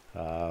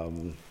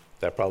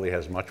 That probably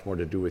has much more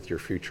to do with your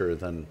future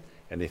than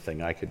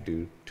anything I could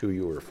do to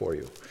you or for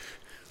you.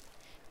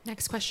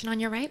 Next question on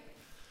your right.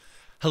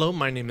 Hello,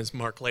 my name is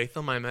Mark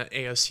Latham. I'm at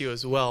ASU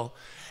as well.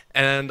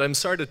 And I'm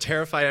sorry to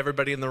terrify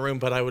everybody in the room,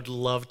 but I would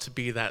love to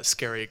be that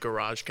scary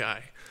garage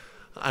guy.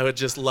 I would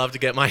just love to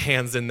get my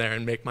hands in there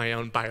and make my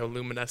own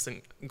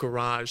bioluminescent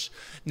garage.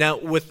 Now,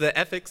 with the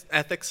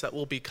ethics that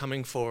will be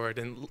coming forward,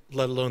 and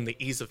let alone the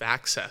ease of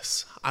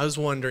access, I was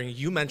wondering,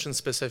 you mentioned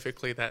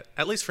specifically that,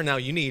 at least for now,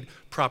 you need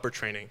proper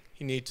training.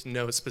 You need to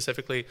know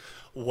specifically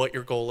what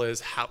your goal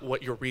is,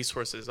 what your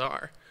resources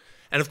are.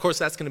 And of course,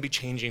 that's going to be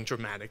changing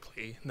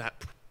dramatically,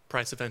 that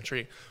price of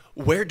entry.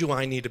 Where do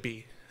I need to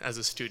be as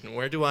a student?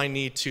 Where do I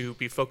need to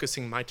be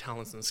focusing my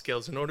talents and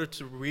skills in order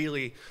to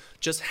really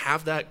just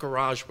have that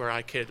garage where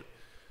I could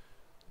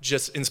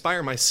just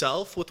inspire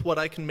myself with what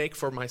I can make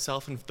for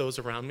myself and those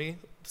around me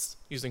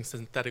using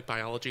synthetic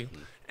biology,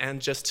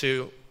 and just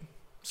to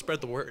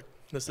spread the word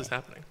this is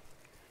happening?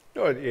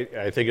 No,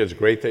 I think it's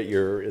great that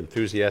you're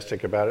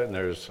enthusiastic about it, and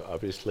there's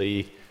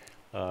obviously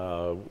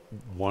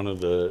one of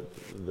the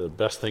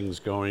best things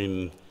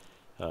going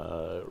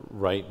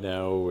right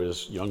now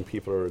is young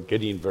people are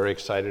getting very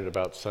excited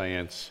about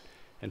science,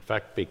 in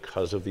fact,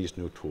 because of these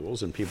new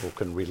tools, and people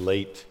can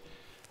relate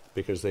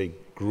because they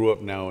grew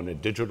up now in a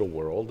digital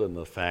world, and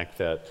the fact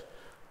that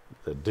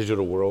the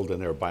digital world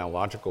and their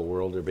biological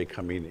world are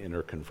becoming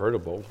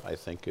interconvertible, I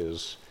think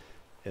is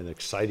an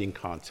exciting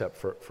concept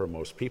for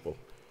most people.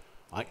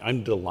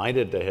 I'm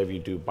delighted to have you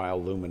do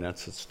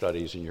bioluminescence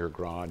studies in your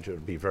garage. It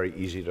would be very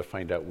easy to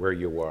find out where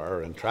you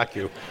are and track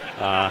you.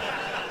 And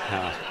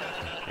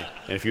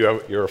if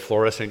you're a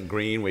fluorescent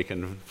green, we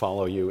can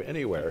follow you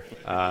anywhere.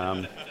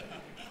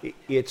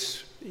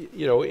 It's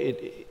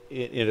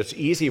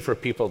easy for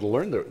people to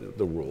learn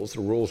the rules.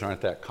 The rules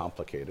aren't that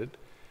complicated.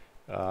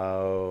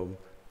 But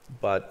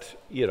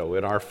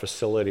in our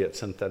facility at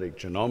Synthetic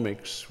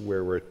Genomics,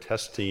 where we're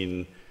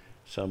testing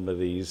some of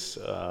these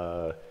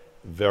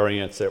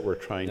variants that we're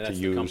trying to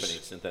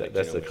use,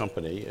 that's the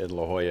company in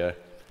La Jolla.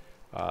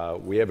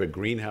 We have a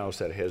greenhouse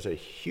that has a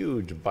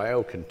huge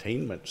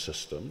biocontainment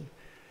system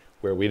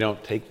where we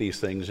don't take these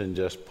things and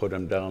just put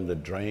them down the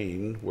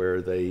drain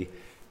where they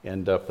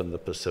end up in the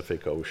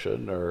Pacific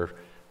Ocean or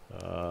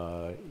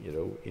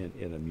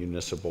in a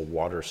municipal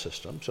water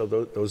system. So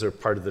those are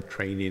part of the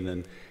training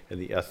and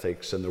the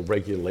ethics and the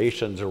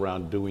regulations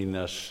around doing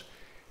this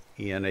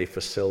in a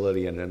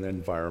facility and an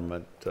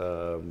environment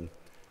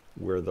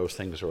where those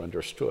things are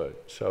understood.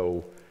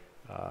 So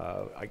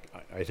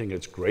I think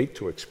it's great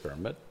to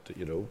experiment.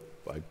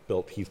 I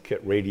built Heathkit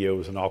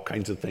radios and all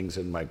kinds of things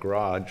in my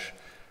garage.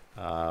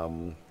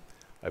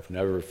 I've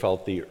never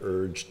felt the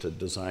urge to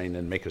design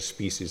and make a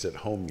species at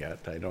home yet.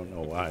 I don't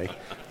know why,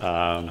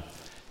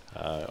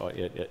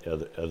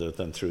 other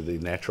than through the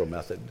natural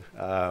method.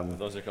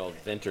 Those are called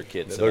Venter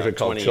kits. Those are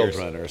called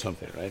children or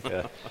something,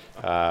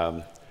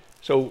 right?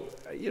 So,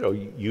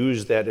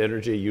 use that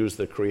energy, use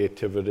the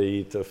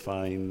creativity to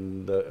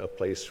find a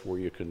place where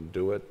you can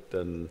do it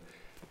and,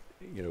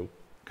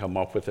 come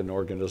up with an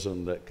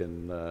organism that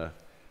can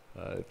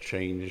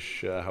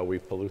change how we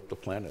pollute the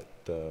planet.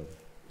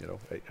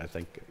 I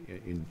think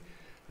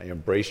I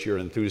embrace your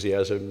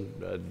enthusiasm,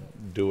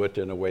 do it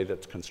in a way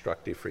that's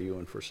constructive for you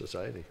and for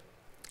society.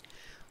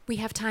 We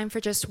have time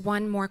for just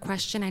one more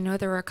question. I know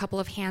there were a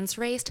couple of hands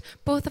raised.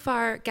 Both of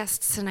our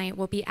guests tonight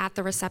will be at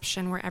the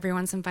reception where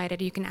everyone's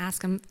invited. You can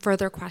ask them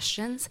further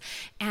questions.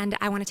 And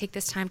I want to take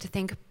this time to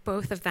thank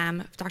both of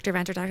them, Dr.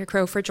 Venter, Dr.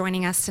 Crow, for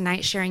joining us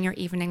tonight, sharing your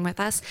evening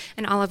with us,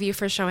 and all of you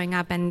for showing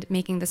up and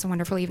making this a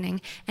wonderful evening.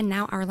 And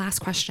now our last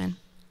question.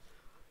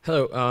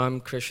 Hello,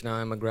 I'm Krishna.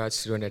 I'm a grad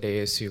student at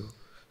ASU.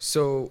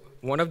 So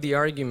one of the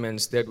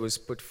arguments that was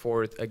put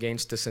forth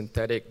against the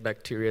synthetic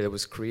bacteria that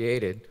was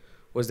created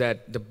was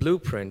that the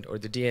blueprint or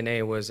the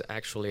DNA was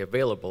actually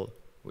available.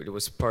 It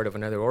was part of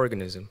another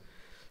organism.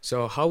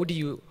 So how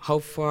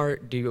far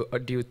do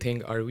you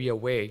think are we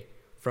away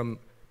from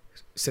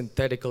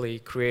synthetically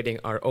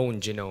creating our own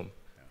genome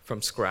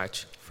from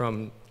scratch,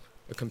 from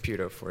a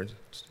computer, for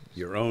instance?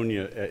 Your own,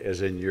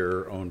 as in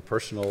your own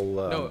personal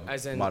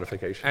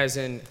modification? As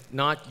in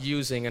not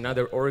using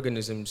another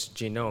organism's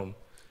genome,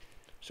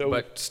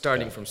 but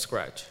starting from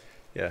scratch.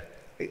 Yeah.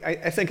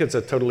 I think it's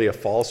totally a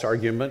false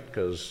argument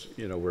because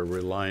we're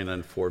relying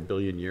on 4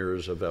 billion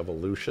years of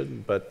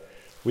evolution, but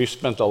we've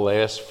spent the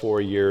last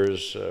 4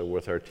 years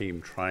with our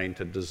team trying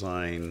to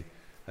design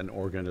an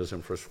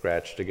organism from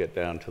scratch to get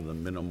down to the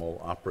minimal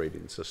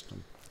operating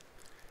system.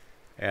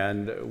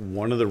 And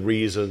one of the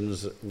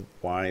reasons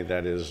why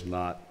that is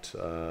not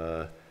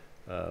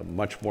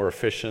much more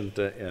efficient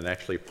and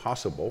actually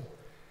possible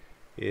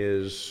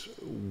is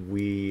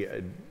we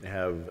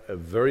have a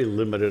very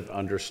limited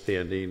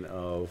understanding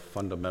of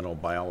fundamental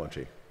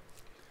biology.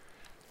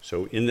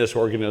 So in this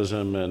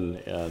organism,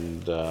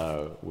 and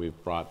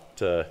we've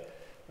brought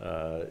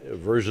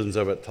versions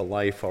of it to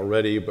life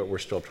already, but we're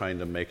still trying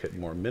to make it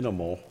more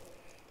minimal.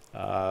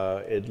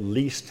 At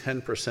least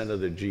 10% of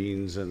the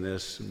genes in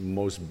this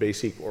most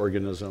basic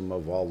organism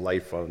of all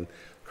life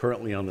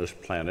currently on this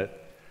planet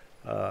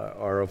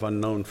are of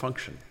unknown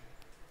function.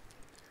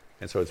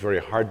 And so it's very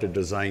hard to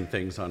design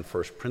things on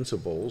first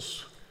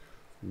principles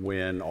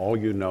when all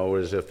you know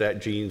is if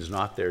that gene's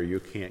not there, you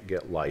can't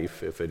get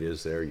life. If it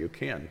is there, you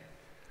can.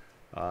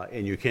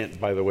 And you can't,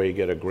 by the way,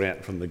 get a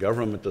grant from the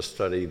government to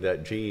study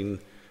that gene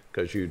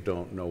because you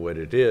don't know what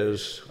it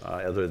is,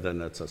 other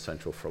than it's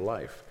essential for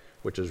life,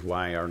 which is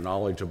why our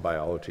knowledge of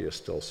biology is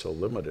still so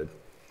limited.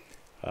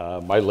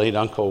 My late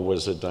uncle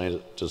was a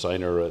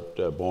designer at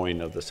Boeing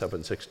of the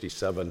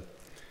 767,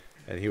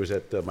 and he was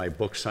at my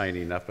book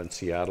signing up in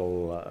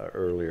Seattle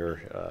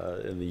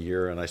earlier in the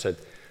year, and I said,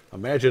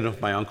 imagine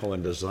if my uncle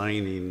in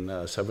designing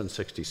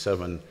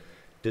 767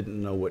 didn't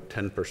know what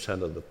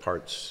 10% of the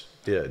parts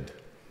did.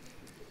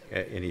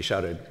 And he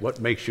shouted,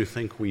 "What makes you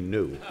think we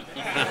knew?"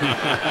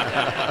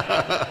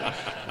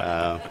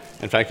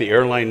 In fact, the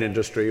airline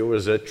industry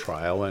was a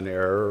trial and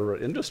error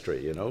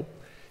industry, you know.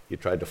 You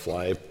tried to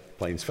fly,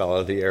 planes fell out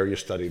of the air, you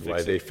studied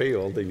why they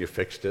failed, and you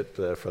fixed it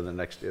for the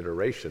next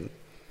iteration.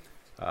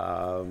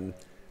 You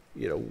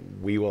know,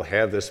 we will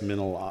have this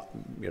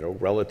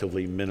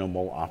relatively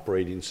minimal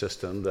operating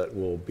system that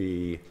will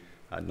be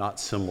not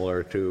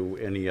similar to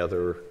any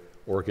other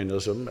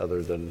organism,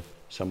 other than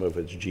some of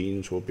its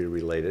genes will be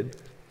related.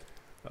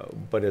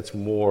 But it's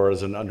more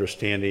as an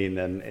understanding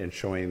and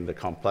showing the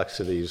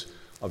complexities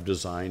of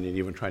design, and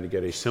even trying to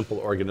get a simple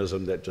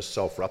organism that just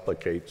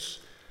self-replicates,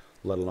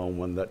 let alone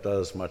one that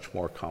does much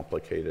more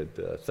complicated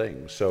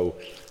things. So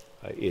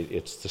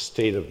it's the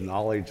state of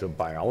knowledge of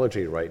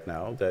biology right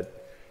now that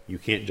you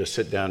can't just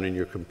sit down in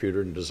your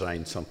computer and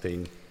design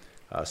something,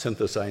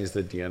 synthesize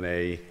the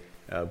DNA,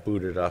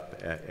 boot it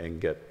up, and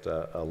get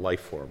a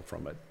life form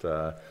from it.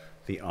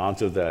 The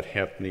odds of that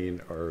happening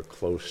are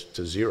close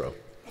to zero.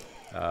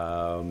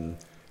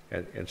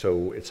 And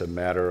so it's a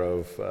matter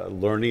of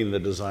learning the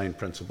design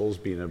principles,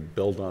 being able to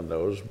build on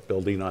those,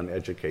 building on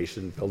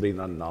education, building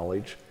on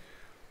knowledge,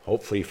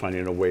 hopefully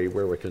finding a way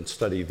where we can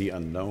study the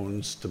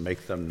unknowns to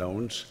make them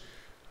knowns.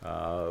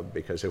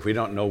 Because if we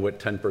don't know what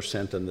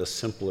 10% in the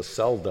simplest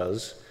cell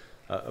does,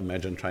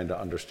 imagine trying to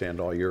understand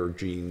all your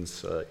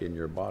genes in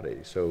your body.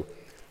 So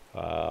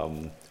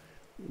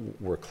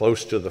we're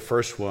close to the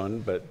first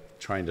one, but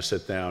trying to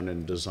sit down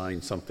and design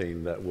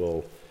something that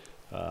will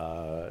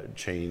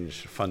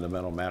change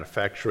fundamental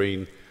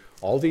manufacturing.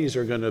 All these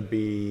are going to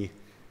be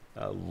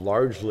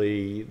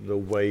largely the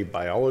way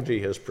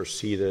biology has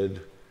proceeded,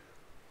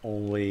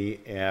 only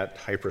at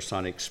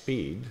hypersonic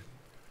speed.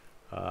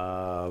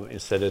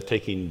 Instead of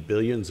taking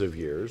billions of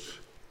years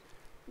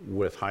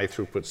with high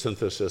throughput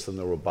synthesis and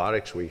the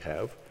robotics we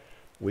have,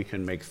 we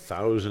can make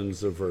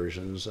thousands of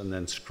versions and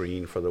then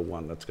screen for the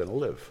one that's going to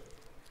live.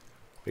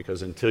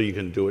 Because until you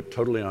can do it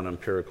totally on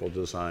empirical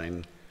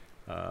design,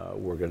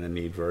 we're going to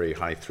need very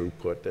high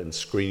throughput and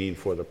screening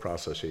for the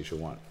processes you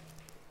want.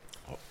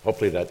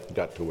 Hopefully that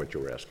got to what you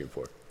were asking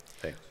for.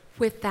 Thanks.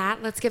 With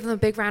that, let's give them a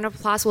big round of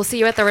applause. We'll see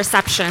you at the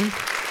reception.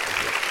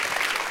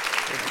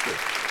 Thank you.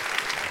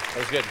 That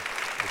was good.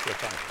 It was good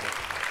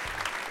time.